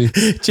escaped me.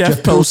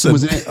 Jeff Pilson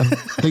was in it, I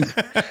think.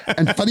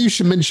 And funny you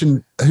should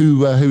mention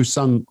who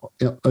sung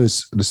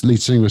as the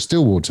lead singer of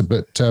Stillwater,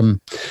 but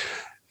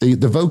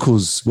the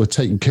vocals were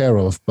taken care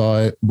of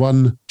by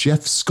one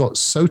Jeff Scott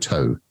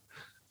Soto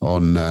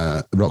on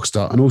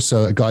Rockstar, and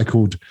also a guy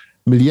called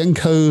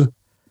Miljenko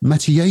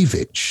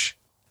Matijevich,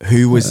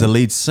 who was the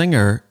lead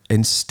singer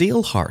in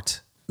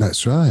Steelheart.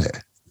 That's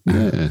right.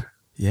 Yeah.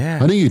 Yeah.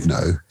 I know you'd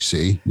know.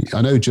 See,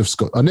 I know Jeff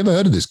Scott. I never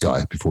heard of this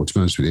guy before, to be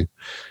honest with you.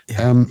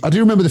 Yeah. I do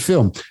remember the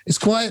film. It's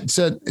quite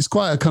a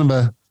kind of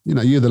a, you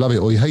either love it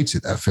or you hate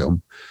it, that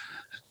film.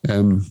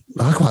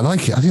 I quite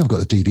like it. I think I've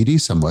got the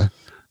DVD somewhere.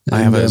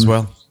 I have it as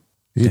well.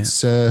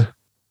 It's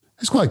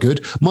quite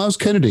good. Miles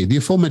Kennedy, the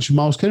aforementioned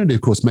Miles Kennedy,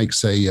 of course,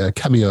 makes a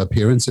cameo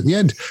appearance at the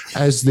end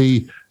as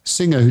the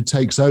singer who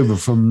takes over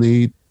from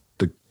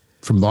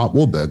Mark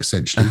Wahlberg,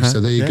 essentially.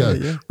 So there you go.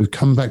 Yeah. We've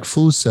come back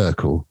full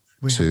circle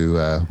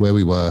to where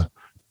we were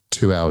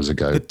 2 hours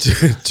ago.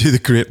 to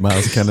the great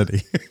Miles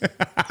Kennedy.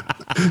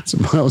 So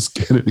Miles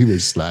Kennedy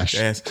with Slash.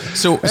 Yes.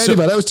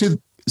 Anyway, that was two.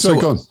 Sorry,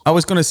 go on. I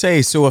was going to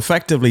say, so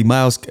effectively,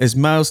 Miles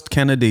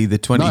Kennedy the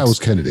 20... Niles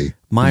Kennedy.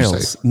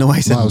 Miles. No,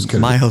 I said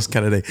Miles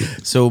Kennedy.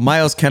 So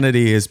Miles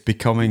Kennedy is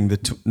becoming the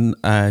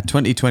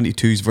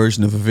 2022's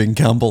version of Vin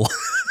Campbell.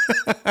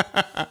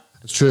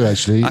 It's true,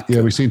 actually.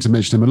 We seem to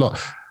mention him a lot.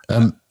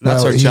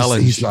 That's our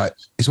challenge.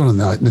 He's one of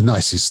the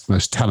nicest,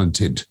 most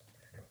talented,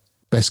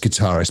 best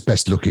guitarist,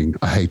 best looking.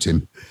 I hate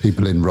him.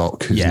 People in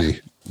rock, isn't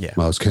he? Yeah.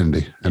 Miles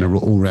Kennedy, and an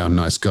all-round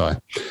nice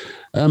guy.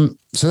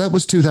 So that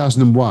was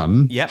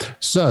 2001. Yep.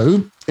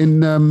 So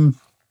in the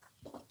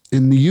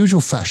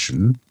usual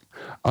fashion,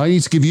 I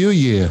need to give you a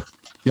year,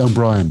 young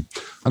Brian,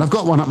 and I've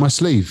got one up my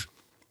sleeve,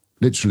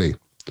 literally,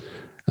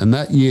 and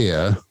that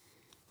year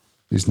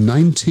is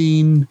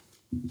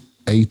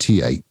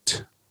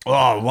 1988.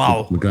 Oh,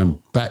 wow. We're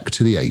going back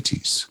to the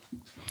 80s.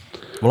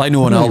 Well, I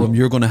know an album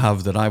you're going to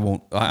have that I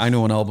won't. I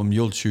know an album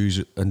you'll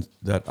choose and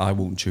that I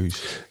won't choose.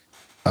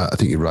 I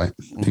think you're right.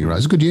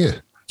 It's a good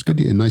year. It's a good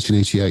year in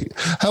 1988.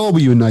 How old were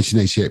you in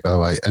 1988, by the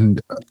way? And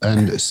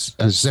as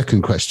a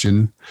second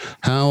question,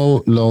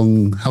 how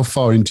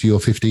far into your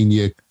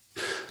 15-year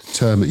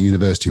term at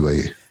university were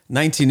you?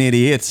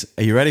 1988.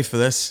 Are you ready for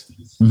this?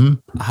 Mm-hmm.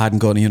 I hadn't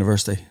gone to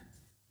university.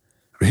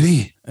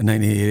 Really? In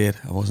 1988,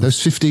 I wasn't.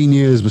 Those 15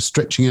 years were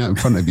stretching out in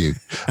front of you.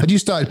 Had you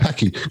started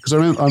packing? Because I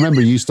remember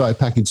you started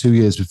packing 2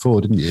 years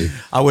before, didn't you?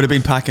 I would have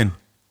been packing.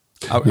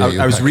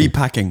 I was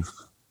repacking.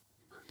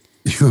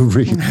 You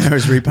were I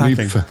was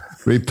repacking.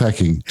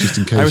 Repacking, just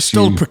in case. I was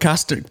still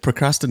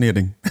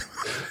procrastinating.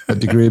 A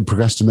degree of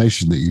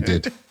procrastination that you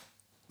did.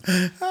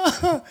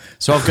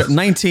 So I've got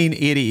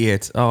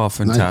 1988. Oh,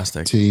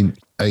 fantastic.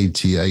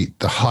 1988,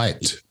 the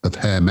height of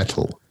hair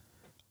metal.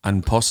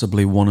 And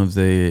possibly one of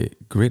the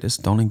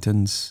greatest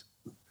Doningtons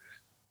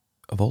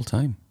of all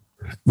time.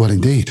 Well,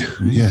 indeed.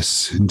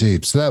 Yes,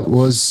 indeed. So that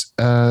was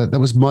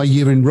My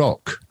Year in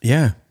Rock.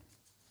 Yeah.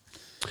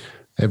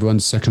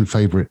 Everyone's second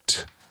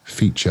favourite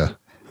feature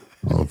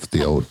of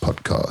the old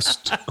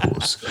podcast, of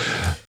course.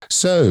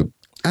 So,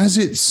 as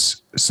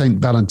it's St.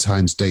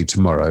 Valentine's Day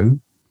tomorrow,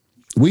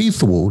 we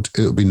thought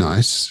it would be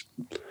nice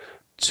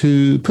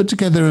to put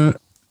together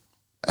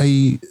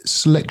a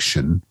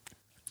selection.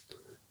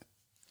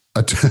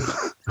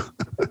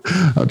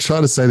 I'll try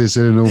to say this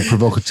in an all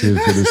provocative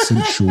and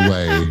essential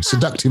way,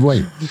 seductive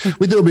way.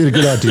 We thought it would be a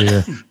good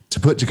idea to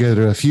put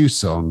together a few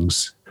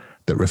songs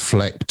that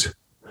reflect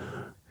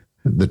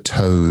the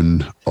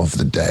tone of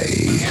the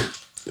day.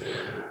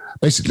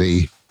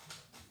 Basically,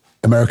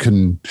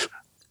 American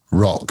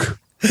rock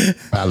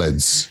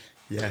ballads.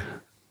 Yeah.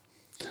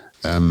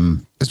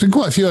 There's been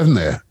quite a few, haven't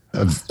there?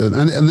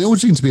 And they all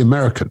seem to be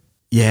American.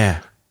 Yeah.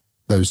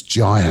 Those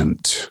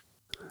giant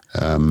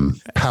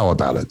power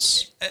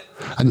ballads.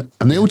 And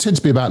they all tend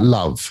to be about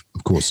love,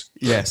 of course.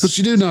 Yes. Because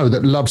you do know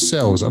that love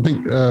sells. I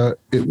think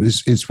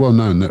it's well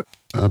known that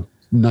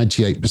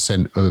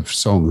 98% of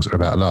songs are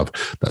about love.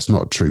 That's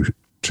not true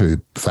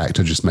fact.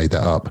 I just made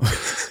that up.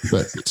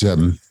 But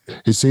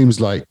it seems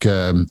like,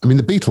 the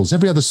Beatles,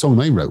 every other song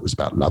they wrote was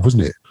about love,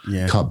 wasn't it?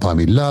 Yeah. Can't Buy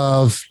Me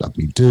Love, Love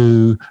Me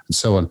Do, and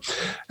so on.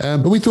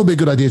 But we thought it'd be a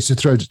good idea to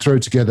throw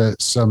together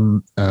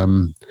some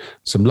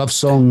love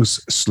songs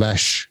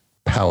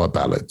 / power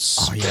ballads.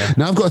 Oh, yeah.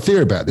 Now, I've got a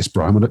theory about this,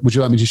 Brian. Would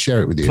you like me to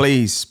share it with you?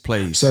 Please.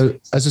 So,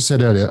 as I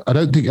said earlier, I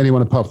don't think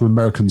anyone apart from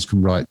Americans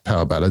can write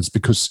power ballads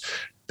because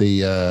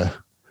the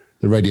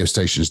radio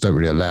stations don't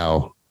really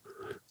allow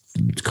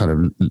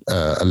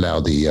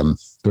the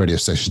radio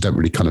stations don't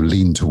really kind of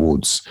lean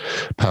towards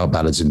power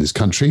ballads in this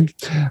country.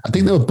 I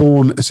think they were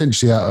born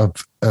essentially out of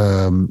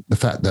the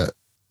fact that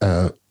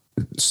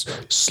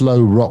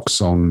slow rock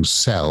songs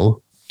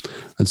sell,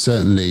 and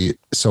certainly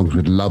songs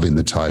with love in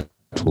the title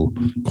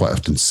quite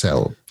often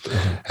sell.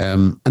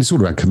 And it's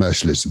all around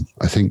commercialism,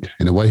 I think,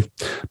 in a way.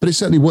 But it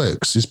certainly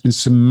works. There's been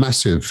some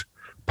massive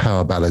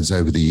power ballads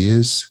over the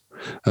years.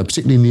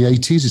 Particularly in the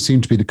 80s, it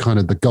seemed to be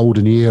the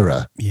golden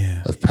era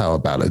of power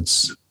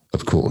ballads,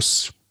 of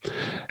course.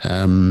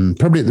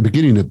 Probably at the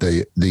beginning of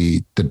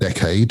the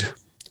decade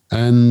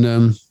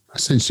and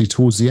essentially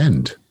towards the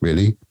end,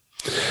 really.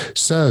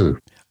 So,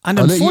 and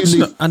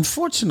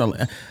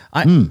unfortunately,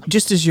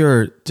 just as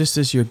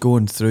you're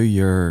going through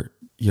your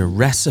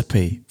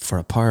recipe for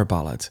a power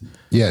ballad,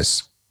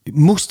 yes,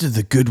 most of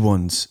the good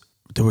ones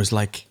there was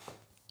like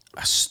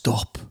a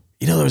stop.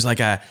 There was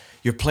like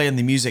you're playing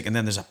the music and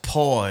then there's a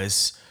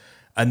pause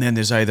and then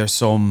there's either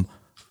some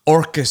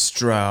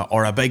orchestra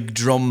or a big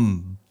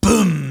drum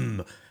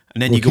boom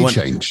and then you go on.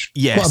 Change.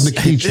 Yes. Quite often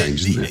a key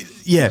change, isn't it?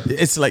 Yeah,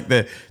 it's like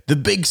the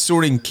big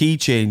soaring key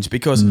change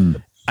because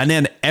and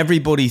then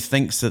everybody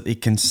thinks that they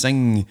can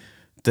sing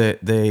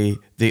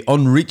the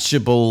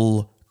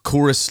unreachable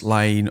chorus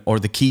line or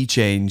the key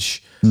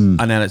change and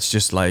then it's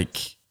just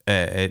like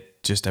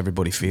it just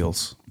everybody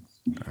feels.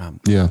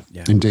 Yeah,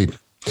 indeed.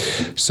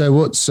 So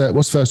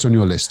what's first on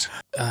your list?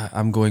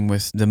 I'm going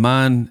with the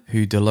man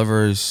who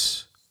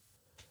delivers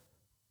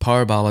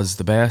power ballads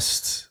the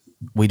best.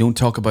 We don't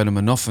talk about him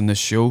enough in this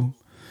show.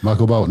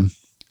 Michael Bolton.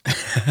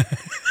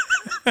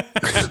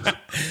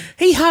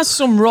 He has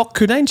some rock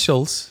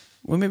credentials.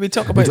 We maybe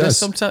talk about this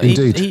sometime.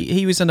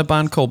 He was in a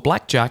band called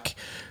Blackjack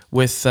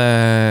with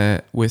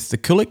the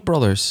Kulick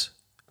brothers.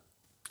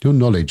 Your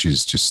knowledge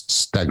is just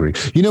staggering.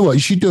 You know what?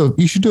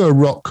 You should do a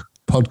rock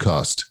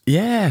podcast.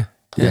 Yeah.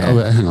 Oh,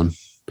 wait, hang on.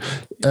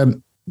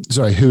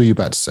 Sorry, who are you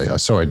about to say?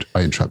 Sorry,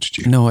 I interrupted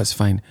you. No, it's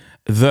fine.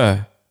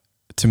 To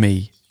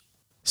me,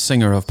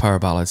 singer of power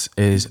ballads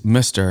is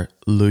Mr.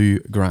 Lou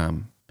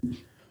Gramm,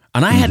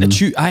 and I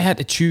had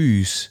to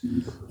choose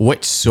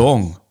which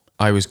song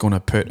I was going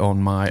to put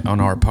on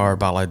our power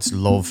ballads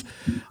love,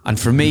 and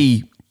for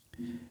me,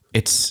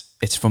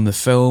 it's from the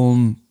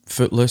film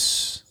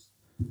Footloose.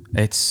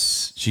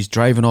 She's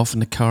driving off in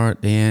the car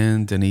at the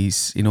end, and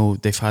he's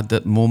they've had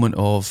that moment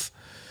of.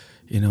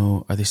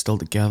 Are they still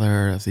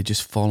together? Have they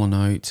just fallen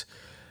out?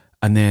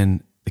 And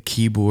then the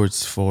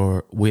keyboards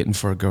for Waiting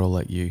for a Girl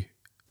Like You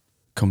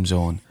comes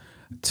on.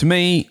 To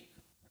me,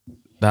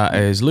 that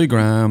is Lou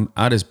Gramm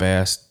at his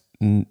best.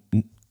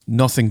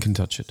 Nothing can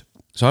touch it.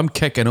 So I'm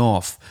kicking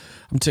off.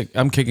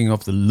 I'm kicking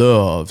off the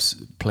Loves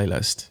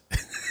playlist.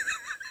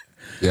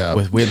 Yeah,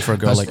 with Waiting for a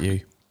Girl Like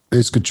You.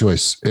 It's a good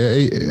choice.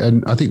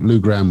 And I think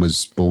Lou Gramm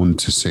was born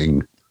to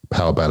sing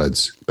power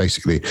ballads,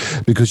 basically,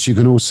 because you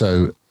can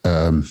also...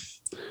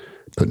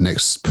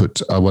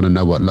 put I Want to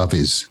Know What Love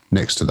Is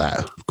next to that,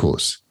 of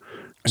course.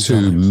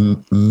 Exactly.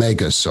 Two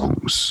mega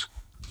songs.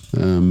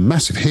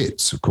 Massive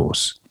hits, of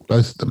course,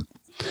 both of them.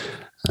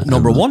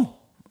 Number one.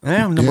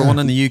 Yeah, number one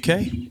in the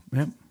UK.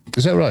 Yeah.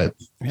 Is that right?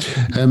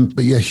 Yeah.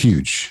 But yeah,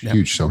 huge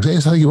songs.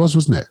 Yes, I think it was,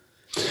 wasn't it?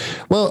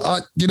 Well, I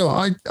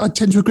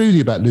tend to agree with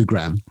you about Lou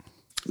Gramm,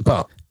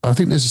 but I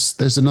think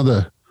there's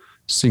another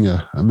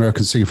singer,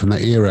 American singer from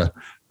that era,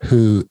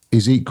 who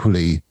is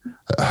equally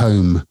at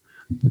home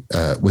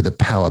with a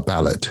power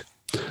ballad,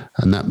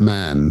 and that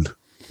man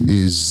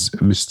is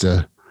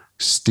Mr.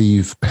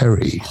 Steve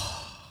Perry,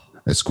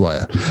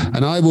 Esquire.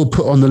 And I will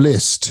put on the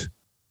list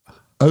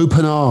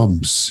Open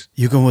Arms.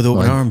 You're going with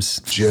Open Arms.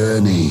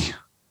 Journey.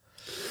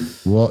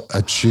 What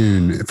a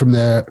tune. From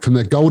their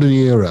golden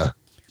era,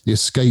 the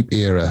Escape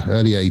era,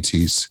 early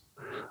 80s.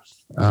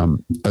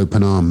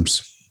 Open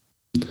Arms.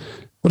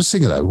 What a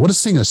singer, though. What a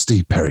singer,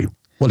 Steve Perry.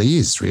 Well, he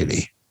is,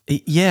 really.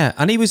 Yeah,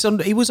 and he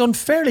was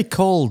unfairly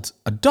called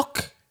a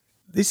duck.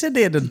 They said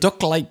he had a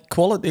duck-like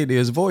quality to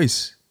his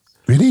voice.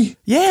 Really?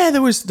 Yeah,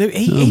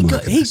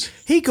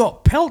 he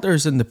got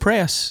pelters in the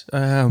press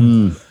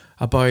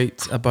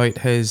about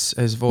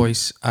his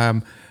voice.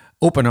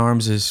 Open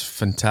Arms is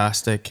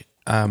fantastic.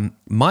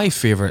 My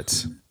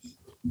favourite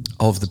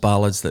of the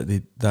ballads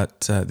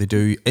that they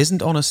do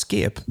isn't on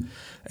Escape.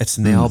 It's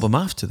in the album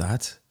after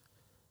that,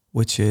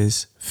 which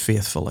is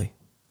Faithfully.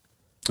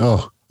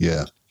 Oh,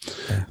 yeah.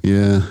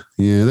 Yeah.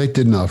 They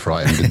did enough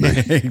right, didn't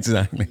they?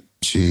 Exactly.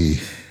 Gee.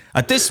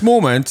 At this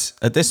moment,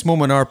 our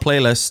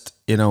playlist,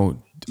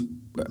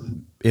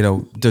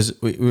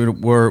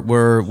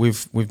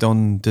 we've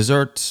done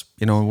desserts.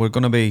 It's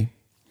going to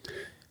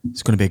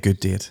be a good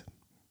date.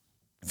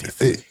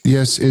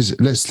 Yes,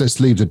 let's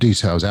leave the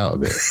details out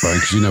of it, right?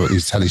 Because you know what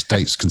how these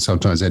dates can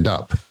sometimes end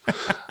up.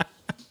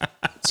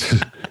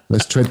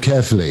 Let's tread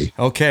carefully.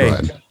 Okay.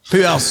 Brian.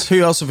 Who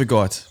else have we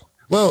got?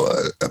 Well,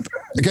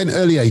 again,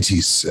 early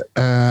 80s,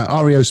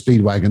 REO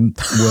Speedwagon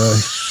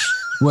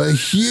were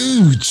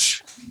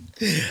huge.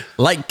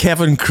 Like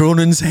Kevin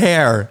Cronin's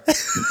hair.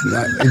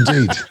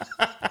 Indeed.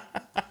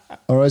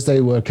 Or as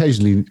they were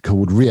occasionally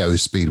called, REO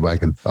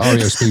Speedwagon.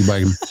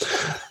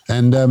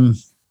 And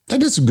they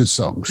did some good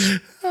songs.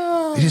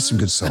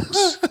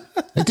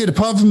 They did,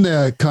 apart from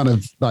their kind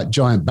of like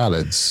giant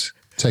ballads,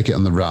 Take It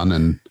on the Run,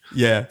 and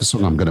the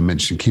song I'm going to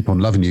mention, Keep On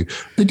Loving You.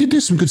 They did do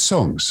some good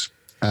songs.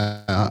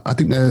 I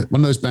think they're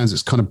one of those bands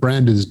that's kind of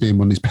branded as being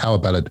one of these power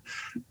ballad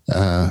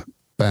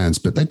bands,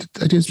 but they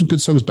did some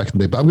good songs back in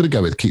the day. But I'm going to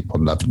go with Keep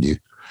On Loving You.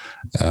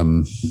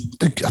 I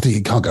think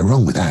you can't go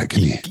wrong with that,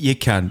 can you? You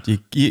can't.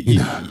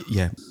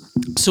 Yeah.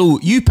 So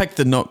you picked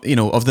of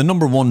the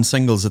number one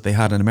singles that they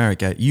had in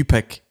America, you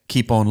pick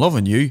Keep On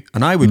Loving You,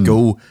 and I would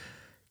go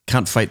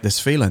Can't Fight This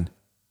Feeling.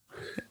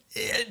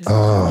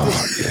 Oh,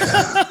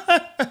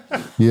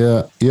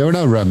 yeah. You're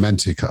no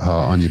romantic at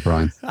heart, aren't you,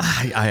 Brian?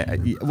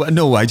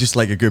 No, I just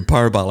like a good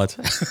power ballad.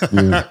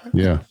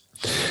 Yeah.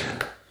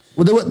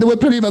 Well, there were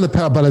plenty of other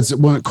power ballads that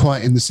weren't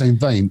quite in the same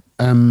vein.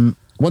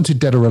 Wanted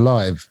Dead or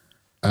Alive,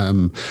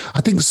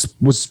 I think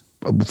was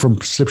from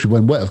Slippery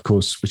When Wet, of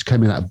course, which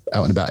came out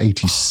in about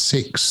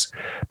 86.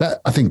 That,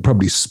 I think,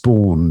 probably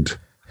spawned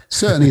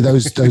certainly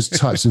those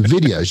types of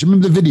videos. You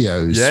remember the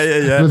videos?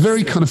 Yeah. They were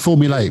very kind of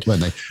formulaic,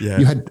 weren't they? Yeah.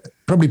 You had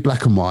probably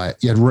black and white.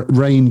 You had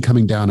rain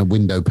coming down a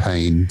window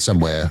pane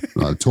somewhere,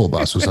 like a tour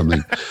bus or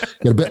something.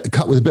 You had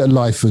cut with a bit of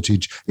live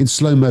footage in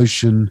slow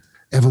motion.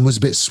 Everyone was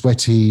a bit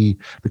sweaty.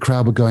 The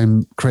crowd were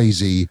going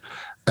crazy.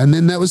 And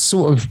then that was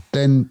sort of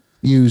then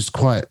used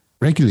quite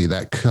regularly,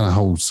 that kind of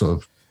whole sort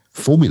of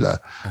formula.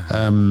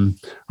 I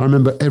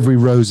remember Every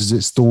Rose As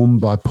Its Thorn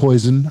by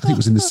Poison. I think it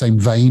was in the same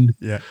vein.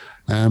 Yeah.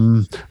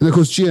 And of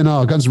course,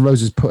 GNR, Guns N'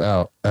 Roses, put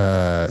out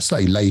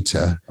slightly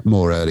later,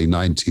 more early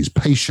 90s,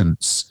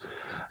 Patience.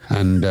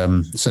 And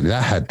certainly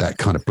that had that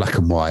kind of black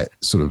and white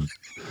sort of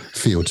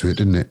feel to it,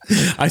 didn't it?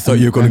 I thought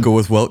you were going to go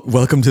with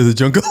Welcome to the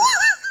Jungle.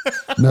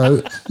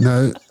 No,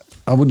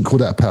 I wouldn't call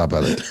that a power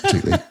ballad,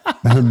 particularly.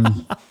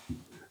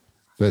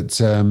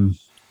 But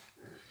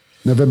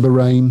November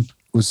Rain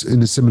was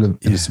in a similar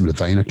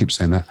vein. I keep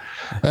saying that.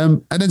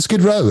 And then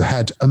Skid Row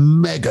had a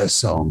mega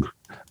song,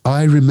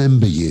 I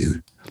Remember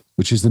You,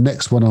 which is the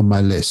next one on my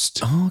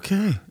list.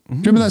 Okay. Do you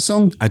remember that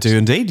song? I do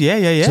indeed.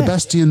 Yeah.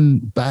 Sebastian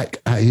Bach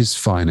at his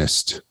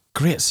finest.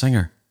 Great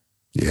singer.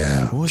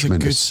 Yeah. Was a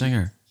good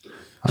singer.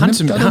 I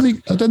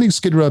don't think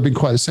Skid Row have been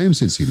quite the same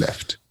since he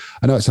left.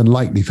 I know it's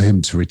unlikely for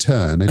him to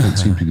return. They don't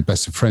seem to be the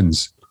best of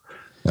friends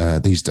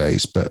these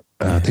days, but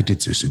they did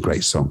do some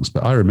great songs.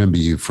 But I Remember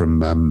You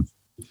from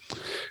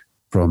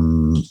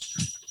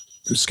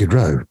Skid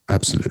Row,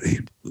 absolutely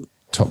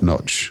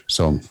top-notch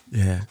song.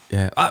 Yeah.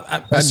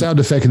 That sound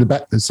effect in the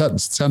back. The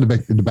sound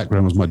effect in the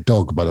background was my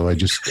dog, by the way,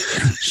 just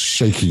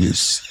shaking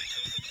its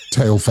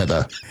tail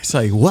feather. It's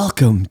like,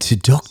 welcome to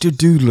Dr.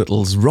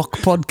 Doolittle's rock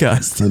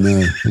podcast. I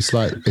know. It's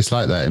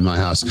like that in my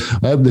house.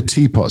 I open the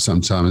teapot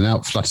sometime and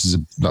out flutters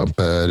a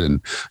bird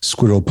and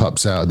squirrel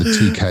pops out of the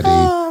tea caddy.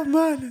 Oh,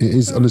 man. It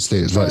is, honestly,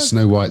 it's like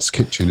Snow White's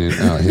kitchen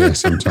out here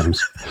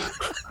sometimes.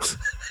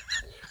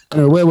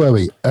 Where were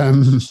we?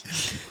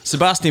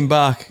 Sebastian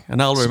Bach,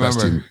 and I'll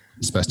remember.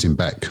 Sebastian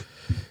Bach.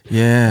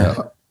 Yeah.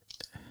 You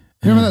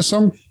remember that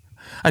song?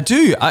 I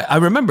do. I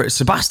remember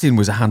Sebastian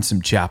was a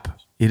handsome chap.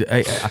 He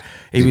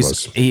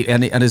was.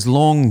 His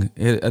long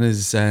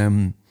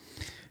I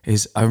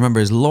remember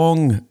his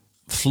long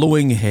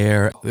flowing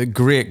hair. A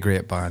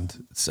great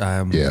band.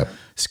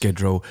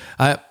 Skid Row.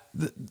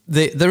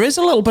 there is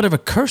a little bit of a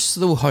curse,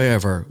 though.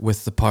 However,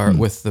 with the power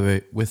with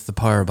the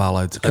power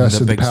ballad, curse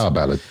of the power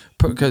ballad,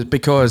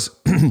 because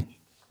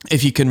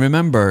if you can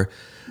remember,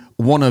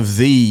 one of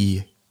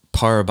the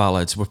power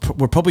ballads,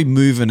 we're probably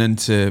moving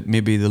into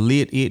maybe the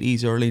late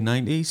 80s, early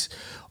 90s.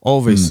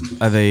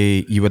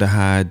 Obviously, you would have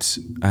had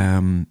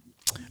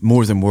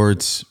More Than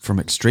Words from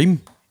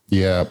Extreme.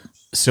 Yeah.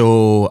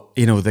 So,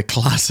 the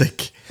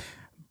classic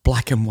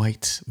black and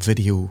white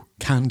video,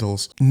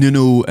 Candles,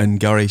 Nuno and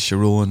Gary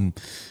Sharon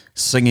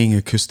singing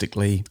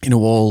acoustically,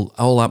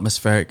 all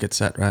atmospheric,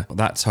 etc.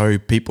 That's how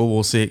people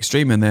will say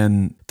Extreme, and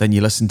then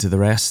you listen to the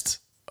rest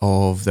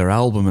of their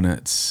album and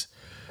it's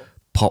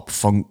pop,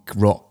 funk,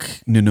 rock,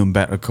 Nuno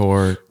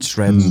Bettercore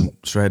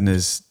shredding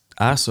his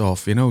ass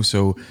off,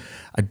 So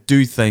I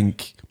do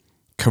think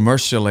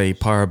commercially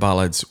power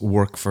ballads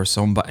work for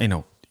somebody.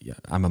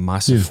 I'm a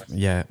massive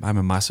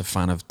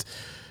fan of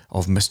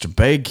Mr.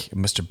 Big.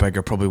 Mr. Big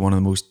are probably one of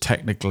the most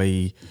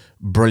technically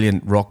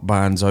brilliant rock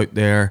bands out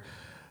there,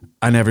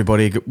 and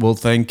everybody will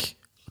think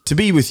To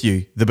Be With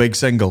You, the big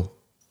single,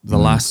 the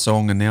last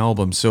song in the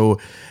album. So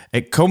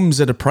it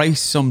comes at a price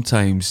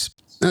sometimes.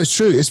 No, it's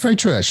true. It's very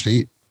true,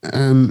 actually.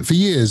 For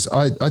years,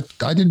 I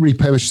didn't really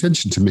pay much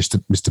attention to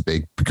Mr.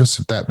 Big because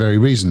of that very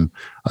reason.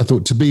 I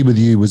thought To Be With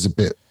You was a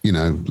bit,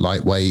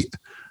 lightweight.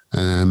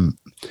 And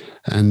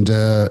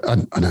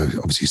I know,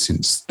 obviously,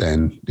 since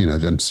then,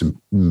 done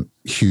some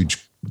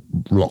huge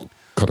rock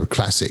kind of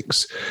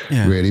classics,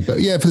 really. But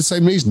yeah, for the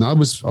same reason, I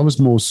was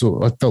more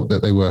I felt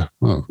that they were,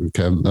 I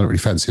don't really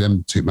fancy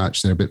them too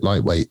much. They're a bit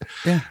lightweight.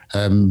 Yeah.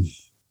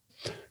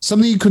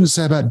 Something you couldn't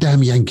say about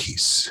Damn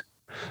Yankees.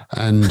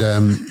 And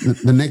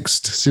the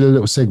next, see a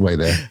little segue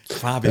there.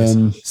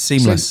 Fabulous.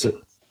 Seamless.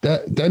 So,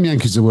 Damn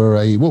Yankees were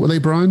what were they,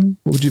 Brian?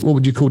 What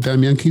would you call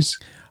Damn Yankees?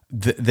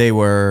 They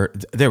were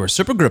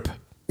supergroup.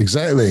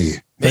 Exactly.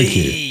 Thank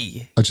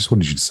you. I just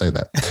wanted you to say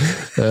that.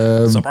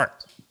 Super.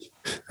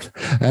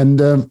 And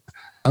I'm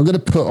going to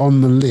put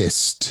on the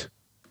list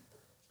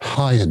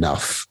High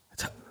Enough.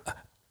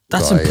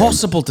 That's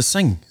impossible to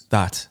sing,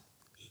 that.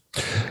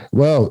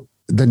 Well,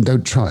 then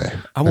don't try.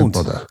 I won't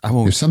bother. I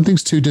won't. If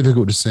something's too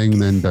difficult to sing,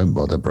 then don't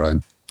bother,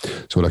 Brian.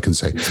 That's all I can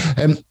say.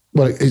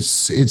 Well,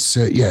 it's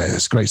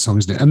a great song,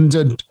 isn't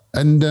it?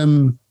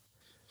 And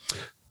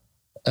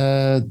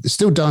it's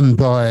still done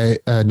by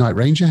Night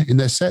Ranger in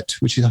their set,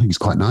 which I think is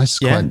quite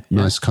nice.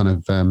 Nice kind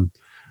of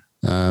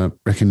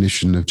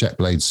recognition of Jack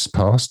Blade's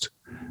past.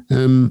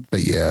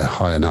 But yeah,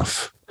 High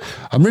Enough.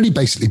 I'm really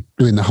basically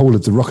doing the whole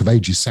of the Rock of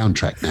Ages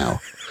soundtrack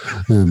now.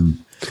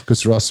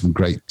 Because there are some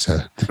great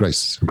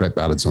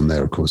ballads on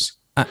there, of course.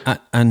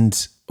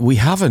 And we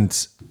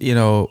haven't,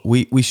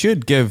 we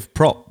should give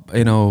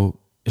a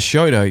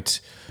shout out.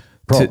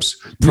 Props.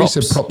 You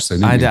said props then,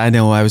 didn't you? I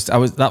know.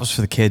 That was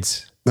for the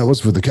kids. That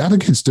was for how are the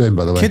kids doing,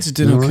 by the way? Kids are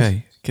doing okay.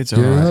 Right? Kids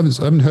are all right. I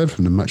haven't heard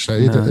from them much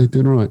lately. No. They're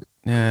doing all right.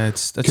 Yeah,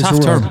 it's half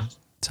term. Right.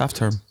 It's half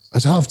term.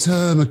 It's half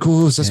term, of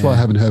course. That's why I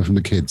haven't heard from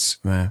the kids.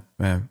 Yeah.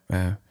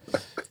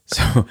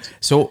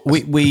 So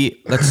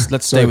we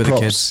let's stay with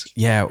props. The kids.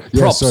 Yeah,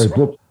 props. Yeah,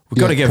 We've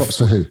got to give props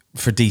for who?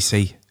 For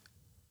DC.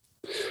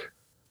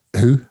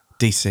 Who?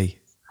 DC.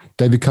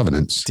 David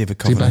Covenants. David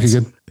Covenants. Is he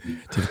back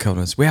again? David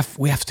Covenants. We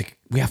have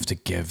to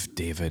give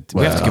David.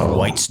 We have to give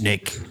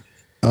Whitesnake.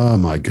 Oh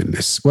my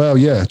goodness. Well,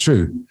 yeah,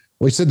 true.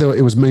 Well, he said that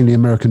it was mainly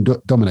American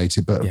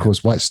dominated, but of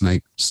course,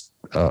 Whitesnake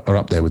are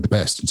up there with the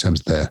best in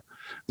terms of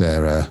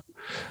their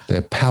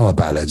power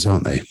ballads,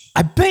 aren't they?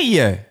 I bet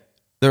you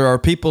there are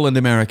people in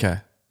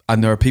America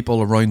and there are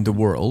people around the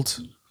world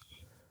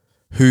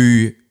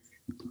who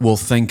will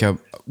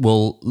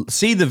will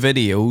see the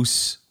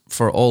videos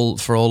for all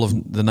of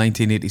the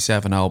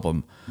 1987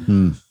 album,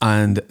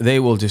 and they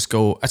will just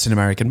go, "It's an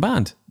American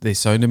band. They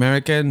sound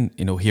American.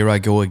 Here I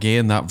Go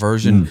Again." That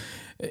version,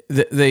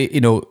 they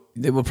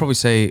will probably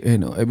say,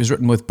 it was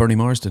written with Bernie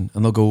Marsden,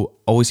 and they'll go,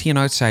 "Oh, is he an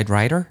outside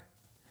writer?"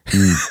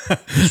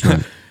 That's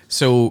right.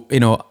 So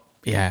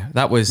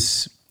that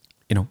was,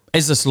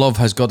 Is This Love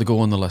has got to go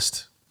on the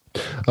list.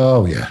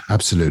 Oh yeah,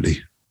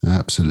 absolutely.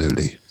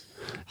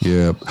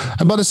 Yeah,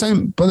 and by the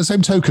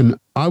same token,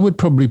 I would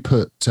probably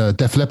put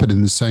Def Leppard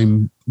in the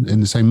same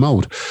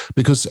mold,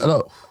 because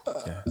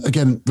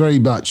again, very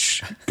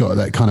much got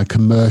that kind of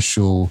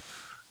commercial,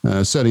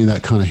 certainly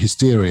that kind of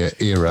Hysteria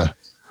era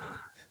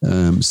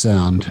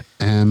sound.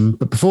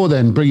 But before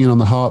then, bringing on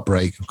the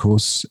Heartbreak, of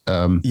course,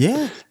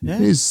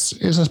 is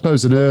I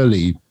suppose an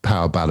early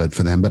power ballad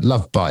for them. But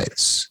Love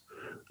Bites,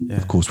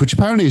 of course, which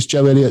apparently is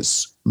Joe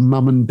Elliott's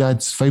mum and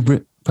dad's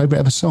favourite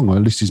ever song, or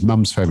at least his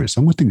mum's favourite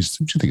song. I think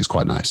it's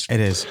quite nice. It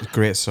is a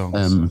great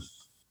song.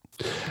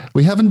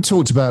 We haven't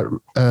talked about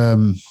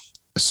a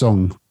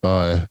song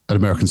by an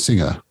American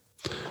singer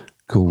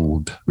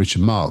called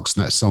Richard Marx,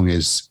 and that song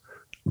is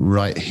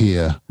Right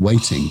Here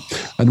Waiting.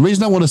 And the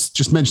reason I want to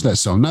just mention that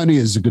song, not only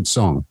is it a good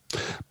song,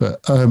 but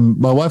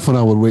my wife and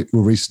I were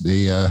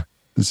recently,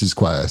 this is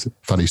quite a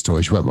funny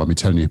story, she won't mind me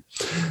telling you.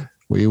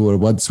 We were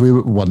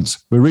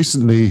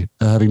recently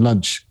having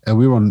lunch, and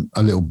we were on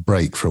a little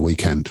break for a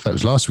weekend. That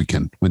was last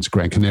weekend. Went to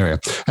Gran Canaria,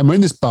 and we're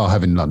in this bar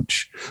having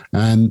lunch,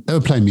 and they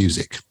were playing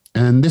music.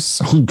 and this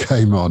song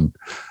came on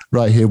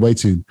right here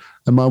waiting.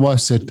 And my wife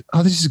said,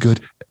 "Oh, this is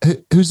good.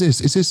 Who's this?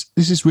 This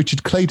is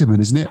Richard Clayderman,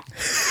 isn't it?"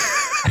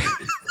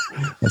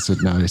 I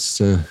said, "No, it's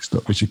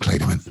not Richard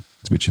Clayderman.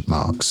 It's Richard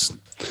Marx."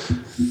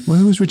 "Well,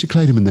 who was Richard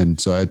Clayderman then?"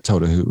 So I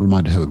told her,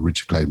 reminded her who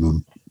Richard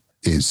Clayderman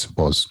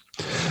was.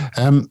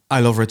 I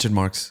love Richard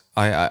Marx.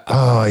 He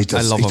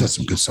does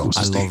some good songs.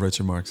 I love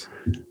Richard Marx.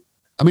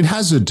 I mean,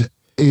 Hazard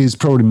is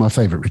probably my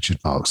favourite Richard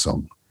Marx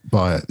song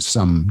by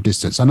some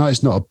distance. I know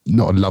it's not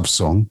a love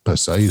song per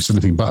se; it's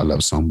anything but a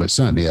love song. But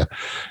certainly,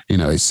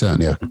 it's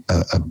certainly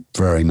a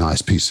very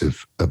nice piece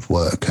of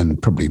work,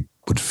 and probably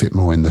would fit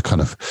more in the kind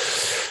of,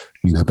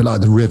 but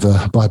like The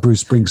River by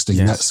Bruce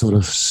Springsteen, that sort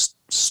of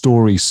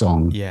story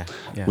song,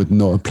 with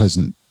not a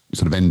pleasant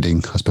sort of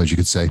ending, I suppose you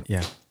could say.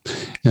 Yeah.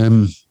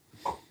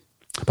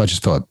 But I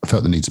just felt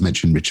the need to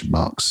mention Richard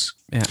Marx.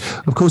 Yeah.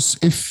 Of course,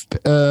 if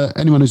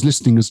anyone who's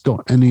listening has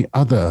got any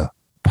other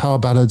power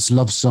ballads,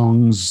 love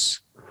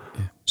songs,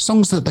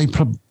 songs that they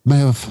may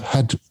have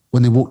had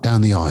when they walked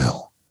down the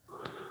aisle,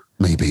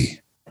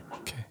 maybe.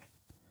 Okay.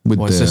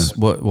 What is this?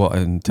 What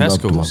in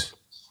Tesco's?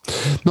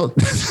 Not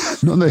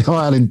the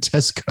aisle in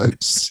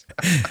Tesco's.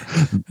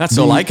 That's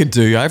all I could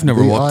do. I've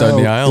never walked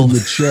down the aisle in the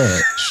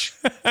church,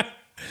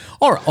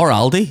 or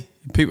Aldi.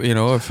 People,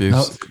 if you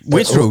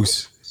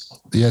Waitrose.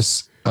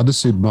 Yes, other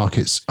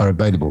supermarkets are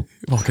available.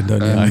 Walking down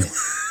the aisle.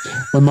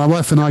 When my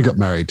wife and I got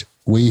married,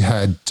 we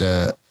had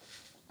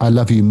 "I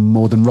Love You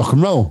More Than Rock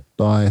and Roll"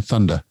 by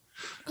Thunder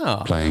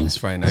playing. That's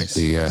very nice.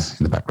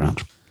 In the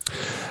background.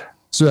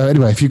 So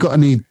anyway, if you've got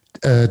any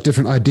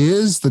different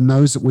ideas than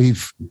those that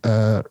we've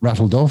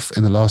rattled off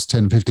in the last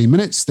 10, 15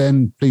 minutes,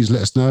 then please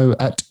let us know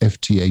at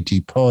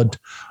FTAT Pod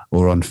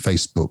or on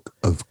Facebook,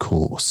 of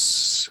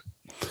course.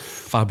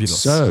 Fabulous.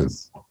 So,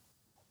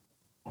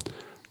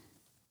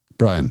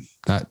 Brian,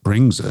 that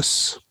brings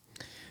us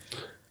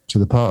to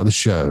the part of the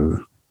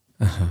show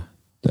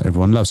that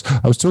everyone loves.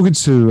 I was talking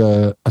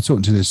to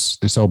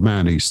this old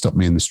man who stopped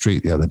me in the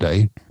street the other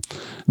day.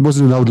 It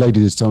wasn't an old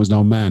lady this time; it was an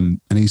old man,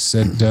 and he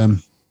said,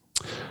 "I've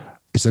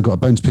got a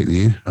bone to pick with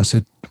you." I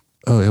said,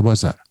 "Oh, yeah,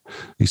 why's that?"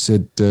 He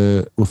said,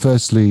 "Well,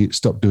 firstly,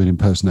 stop doing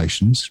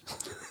impersonations."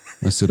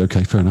 I said,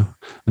 "Okay, fair enough."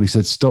 And he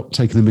said, "Stop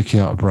taking the mickey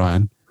out of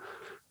Brian."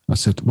 I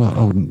said, "Well,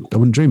 I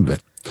wouldn't dream of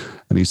it."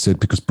 And he said,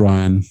 "Because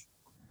Brian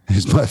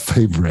is my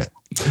favourite."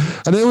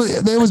 And they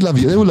always love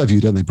you. They all love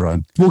you, don't they,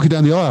 Brian? Walking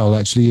down the aisle,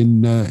 actually,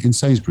 in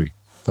Sainsbury.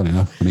 Funny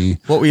enough,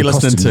 what were you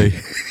listening to?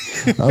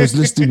 I was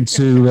listening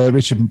to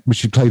Richard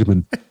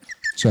Clayderman.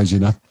 Strangely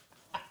enough,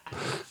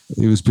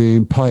 he was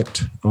being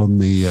piped on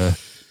the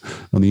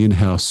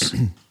in-house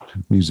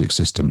music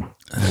system.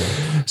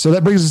 So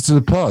that brings us to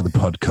the part of the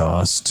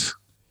podcast.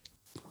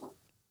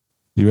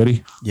 You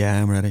ready?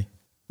 Yeah, I'm ready.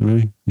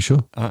 Really? You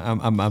sure?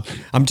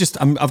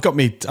 I've got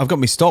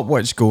my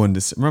stopwatch going.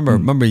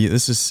 Remember,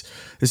 this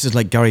is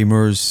like Gary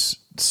Moore's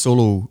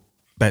solo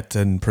bit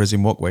in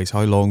Prison Walkways.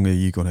 How long are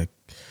you going to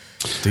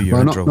do your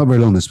intro? Not very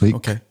long this week.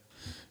 Okay.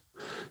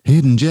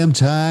 Hidden Gem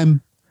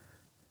time.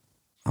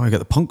 Oh, I got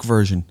the punk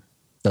version.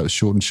 That was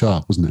short and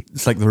sharp, wasn't it?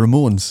 It's like the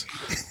Ramones.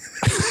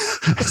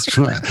 That's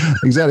right.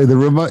 Exactly. The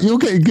Ramones. You're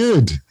getting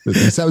good.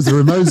 That was the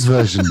Ramones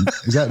version.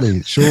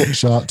 Exactly. Short,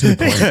 sharp, to the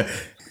point.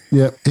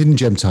 Yeah. Hidden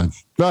Gem time.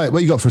 Right.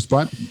 What you got for us,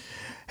 Brian?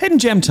 Hidden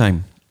Gem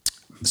time.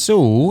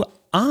 So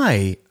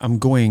I am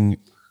going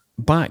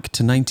back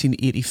to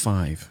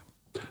 1985.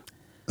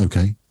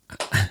 Okay.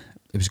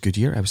 It was a good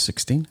year. I was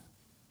 16.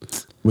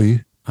 Were you?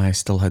 I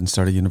still hadn't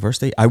started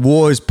university. You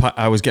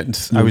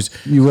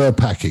were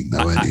packing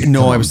though, weren't you?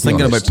 No, I was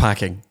thinking about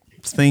packing.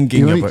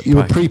 You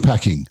were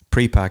pre-packing.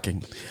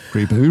 Pre-packing.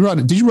 Did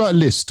you write a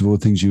list of all the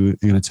things you were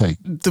going to take?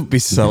 Don't be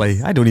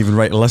silly. I don't even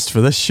write a list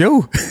for this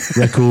show.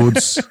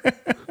 Records,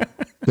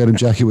 denim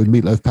jacket with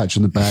meatloaf patch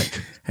on the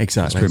back.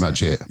 Exactly. That's pretty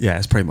much it. Yeah,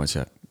 it's pretty much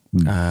it.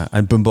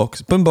 And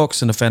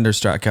boombox and a Fender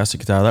Stratocaster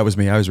guitar. That was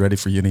me. I was ready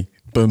for uni.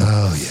 Boom.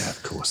 Oh yeah,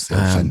 of course. The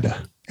Fender.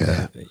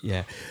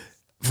 Yeah.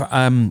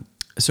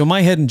 So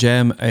my hidden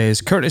gem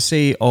is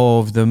courtesy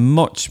of the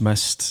much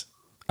missed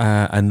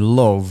and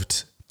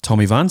loved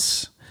Tommy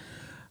Vance.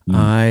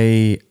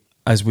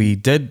 As we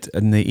did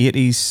in the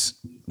 80s,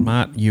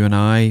 Matt, you and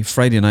I,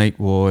 Friday night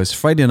was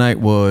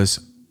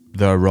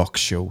the rock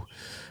show.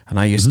 And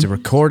I used to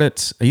record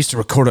it. I used to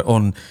record it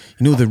on,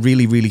 the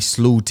really, really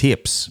slow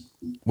tapes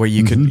where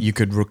you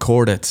could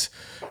record it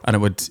and it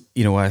would,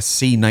 a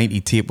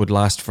C90 tape would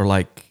last for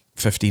like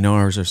 15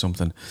 hours or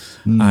something.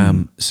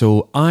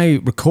 So I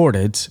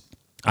recorded,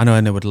 and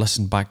I would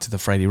listen back to the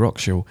Friday Rock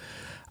Show.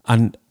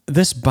 And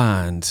this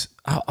band,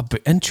 I'd be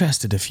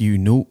interested if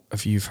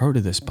you've heard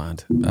of this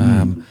band.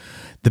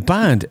 The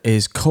band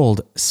is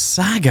called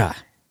Saga.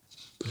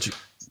 Do you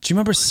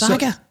remember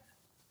Saga?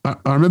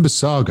 I remember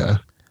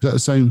Saga. Is that the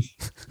same?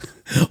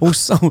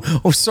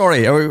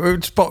 Sorry.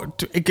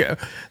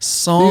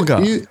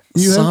 Saga.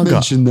 You have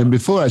mentioned them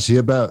before, actually,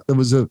 about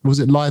was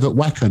it live at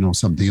Wacken or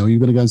something, or are you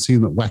going to go and see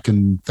them at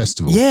Wacken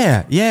Festival?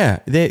 Yeah.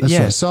 That's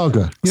right,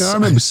 Saga. Yeah, I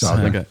remember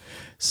Saga.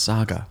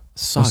 Saga.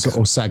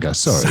 Or Saga,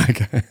 sorry.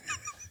 Saga.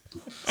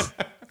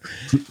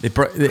 they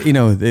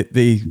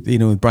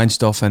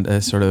branched off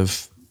into sort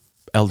of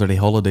elderly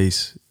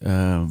holidays.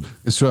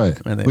 That's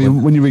right.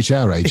 When you reach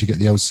our age, you get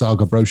the old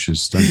Saga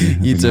brochures, don't you?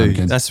 You do.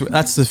 That's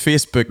the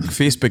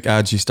Facebook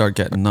ads you start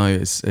getting now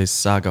is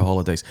Saga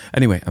holidays.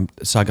 Anyway,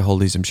 Saga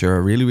holidays, I'm sure,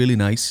 are really, really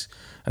nice.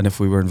 And if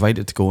we were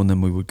invited to go on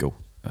them, we would go.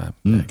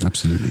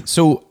 Absolutely.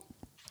 So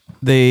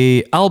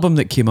the album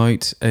that came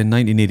out in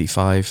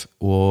 1985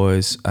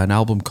 was an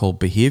album called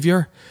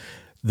Behaviour.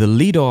 The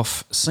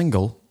lead-off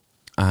single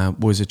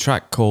was a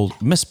track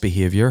called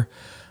Misbehaviour,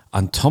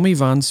 and Tommy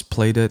Vance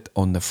played it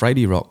on the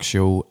Friday Rock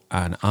Show,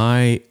 and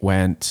I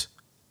went,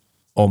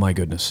 oh my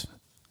goodness,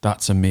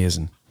 that's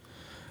amazing.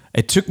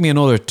 It took me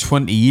another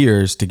 20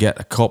 years to get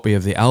a copy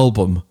of the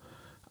album,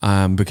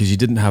 because you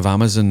didn't have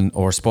Amazon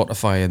or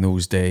Spotify in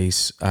those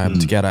days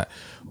to get it.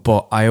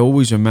 But I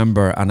always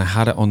remember, and I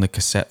had it on the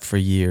cassette for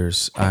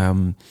years.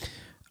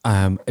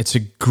 It's a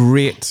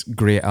great,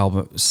 great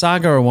album.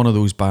 Saga are one of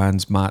those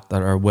bands, Matt,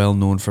 that are well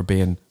known for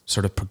being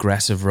sort of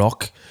progressive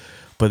rock.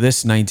 But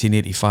this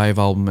 1985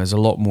 album is a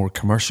lot more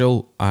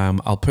commercial.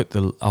 I'll put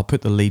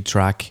the lead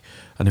track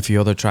and a few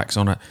other tracks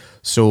on it.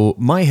 So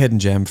my hidden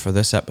gem for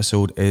this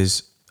episode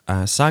is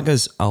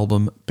Saga's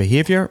album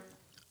Behaviour,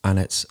 and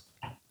it's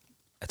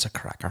a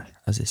cracker,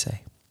 as they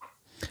say.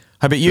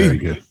 How about you? Very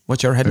good.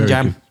 What's your hidden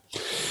gem? Good.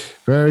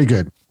 Very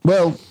good.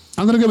 Well,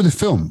 I'm going to go with a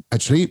film,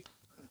 actually.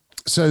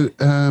 So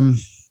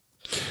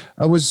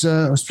I was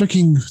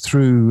flicking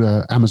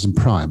through Amazon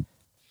Prime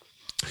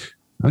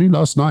only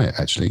last night,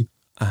 actually.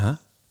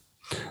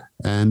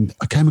 And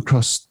I came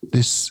across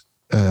this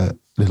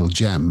little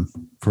gem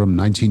from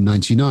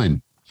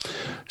 1999.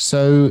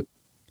 So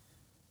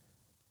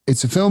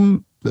it's a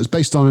film that's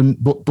based on a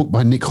book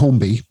by Nick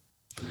Hornby.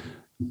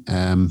 Do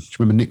you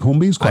remember Nick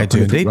Hornby? He was quite a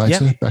prolific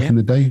writer back in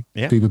the day.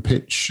 Fever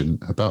Pitch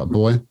and About a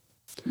Boy.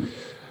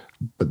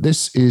 But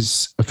this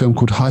is a film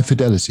called High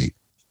Fidelity.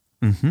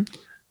 Mm-hmm.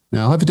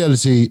 Now, High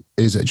Fidelity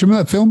is... do you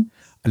remember that film?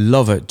 I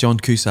love it. Joan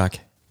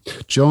Cusack's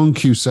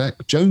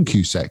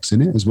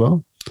in it as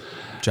well.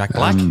 Jack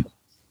Black.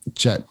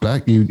 Jack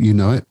Black, you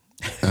know it.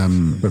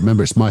 But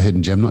remember, it's my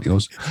hidden gem, not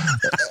yours.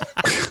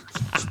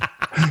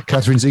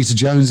 Catherine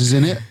Zeta-Jones is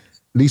in it.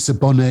 Lisa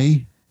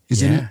Bonet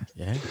is in it.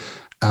 Yeah.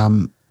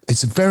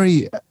 It's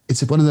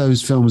one of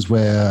those films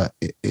where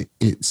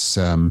it's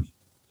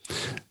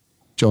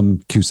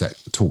John Cusack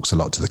talks a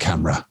lot to the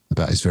camera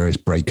about his various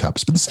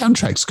breakups, but the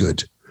soundtrack's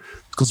good.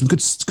 It's got some good.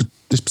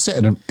 It's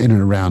set in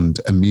and around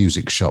a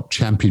music shop,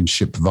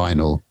 Championship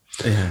Vinyl.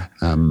 Yeah.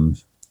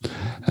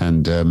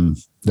 And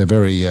they're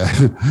very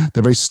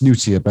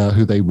snooty about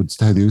who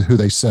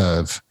they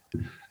serve,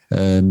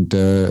 and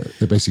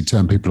they basically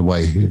turn people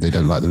away if they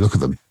don't like the look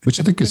of them, which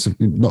I think is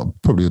not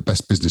probably the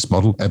best business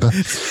model ever.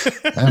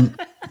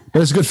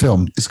 But it's a good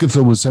film. It's a good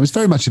film. So it's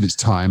very much of its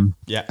time.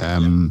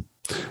 Yeah.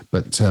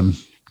 But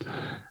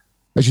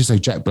as you say,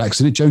 Jack Black's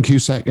in it, Joan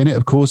Cusack in it,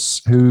 of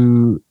course,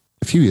 who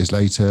a few years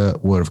later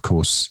were, of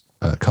course,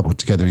 coupled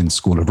together in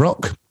School of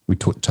Rock. We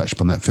touched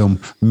upon that film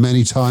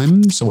many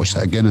times. I watched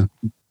that again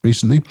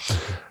recently.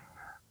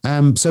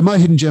 So my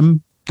hidden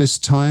gem this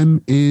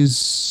time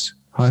is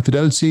High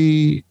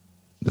Fidelity,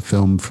 the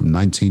film from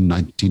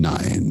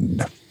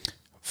 1999.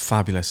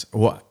 Fabulous.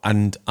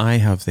 And I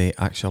have the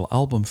actual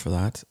album for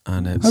that.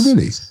 And it's... Oh,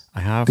 really? I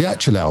have... The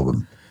actual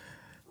album?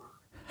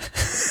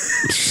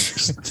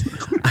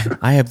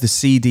 I have the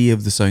CD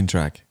of the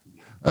soundtrack.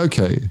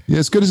 Okay. Yeah,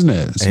 it's good, isn't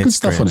it? It's good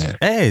stuff on it.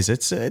 It is.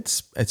 It's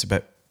a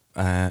bit...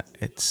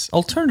 it's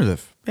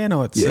alternative. You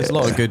know, there's a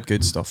lot of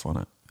good stuff on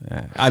it.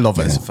 Yeah. I love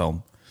it as a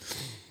film.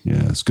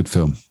 Yeah, it's a good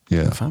film.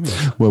 Yeah.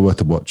 Fabulous. Well worth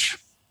a watch.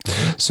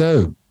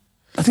 So,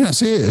 I think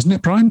that's it, isn't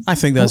it, Brian? I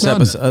think that's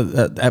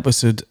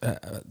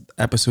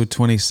episode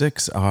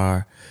 26,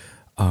 our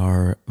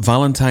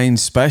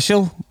Valentine's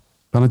special.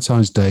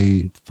 Valentine's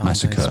Day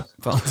Massacre.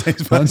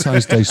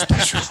 Valentine's Day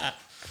special.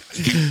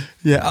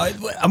 Yeah,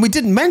 and we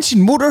didn't mention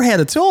Motorhead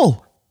at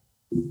all.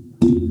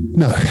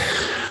 No.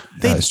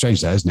 It's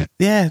strange that, isn't it?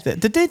 Yeah.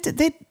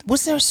 They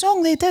was there a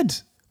song they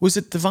did? Was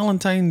it the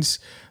Valentine's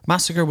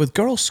Massacre with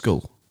Girls'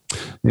 School?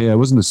 Yeah, it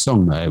wasn't a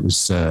song though. It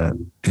was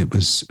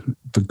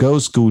the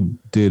Girls' School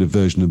did a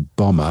version of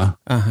Bomber.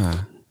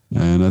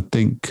 And I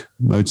think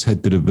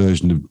Motorhead did a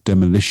version of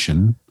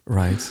Demolition.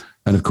 Right.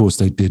 And of course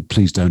they did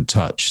Please Don't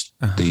Touch,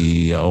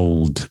 the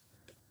old...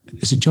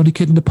 Is it Johnny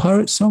Kidd and the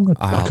Pirates song?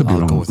 I could be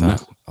wrong with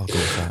that. I'll go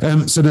with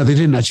that. So no, they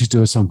didn't actually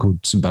do a song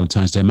called St.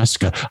 Valentine's Day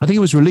Massacre. I think it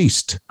was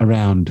released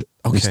around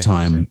this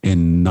time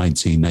in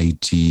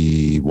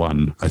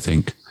 1981, I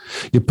think.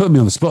 You put me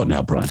on the spot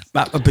now, Brian.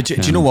 But do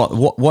you know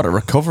what a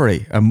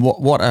recovery and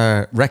what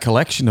a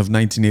recollection of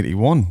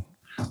 1981.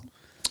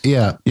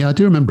 Yeah, I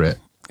do remember it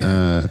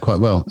quite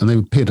well. And they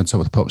appeared on Top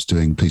of the Pops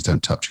doing Please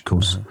Don't Touch, of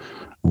course,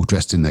 all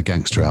dressed in their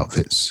gangster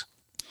outfits.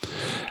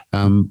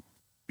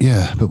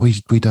 Yeah, but we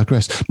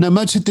digress. No,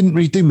 Motorhead didn't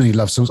really do many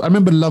love songs. I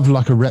remember Love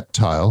Like a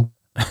Reptile,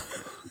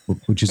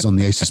 which is on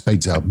the Ace of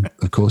Spades album,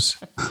 of course.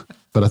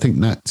 But I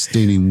think that's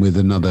dealing with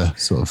another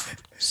sort of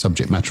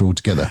subject matter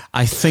altogether.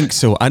 I think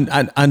so.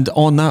 And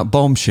on that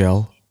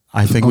bombshell,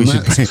 I think we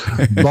should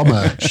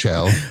bomber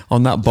shell.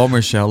 On that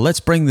bomber shell, let's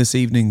bring this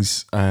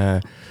evening's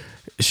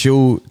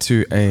show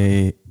to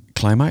a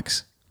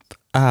climax.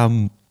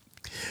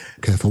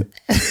 Careful.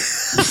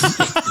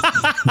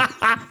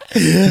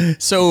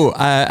 So,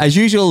 as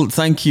usual,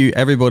 thank you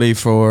everybody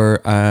for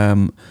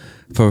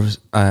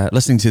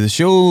listening to the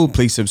show.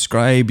 Please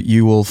subscribe.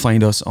 You will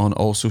find us on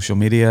all social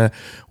media.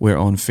 We're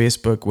on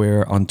Facebook.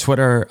 We're on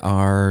Twitter.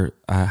 Our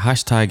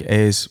hashtag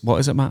is, what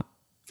is it, Matt?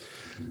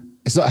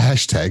 It's not a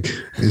hashtag.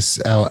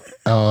 It's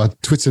our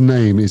Twitter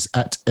name is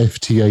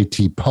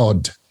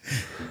 @FTATpod.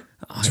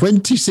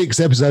 26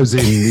 episodes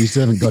in, you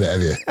still haven't got it,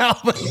 have you? Oh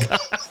my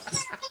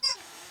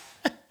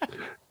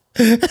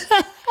God.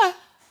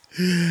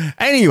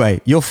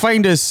 Anyway, you'll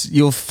find us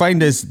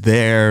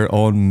there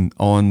on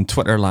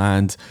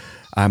Twitterland.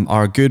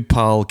 Our good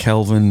pal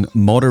Kelvin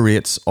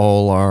moderates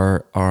all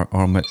of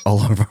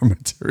our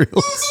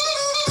materials.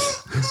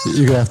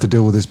 You're gonna have to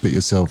deal with this bit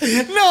yourself.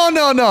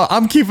 No.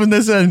 I'm keeping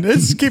this in.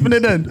 It's keeping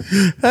it in.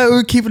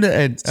 We're keeping it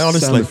in. Honestly.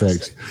 Sound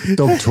effects,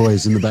 dog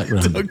toys in the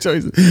background. Dog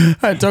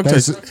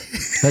toys.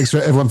 Thanks for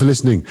everyone for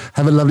listening.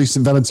 Have a lovely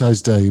St.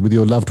 Valentine's Day with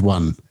your loved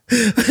one.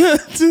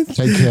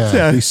 Take care.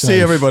 Yeah, Be safe. see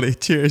everybody.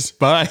 Cheers.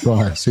 Bye.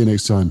 Bye. See you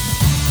next time.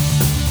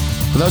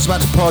 For those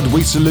about to pod,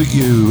 We Salute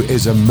You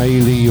is a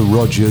Maley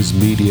Rogers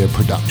media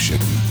production.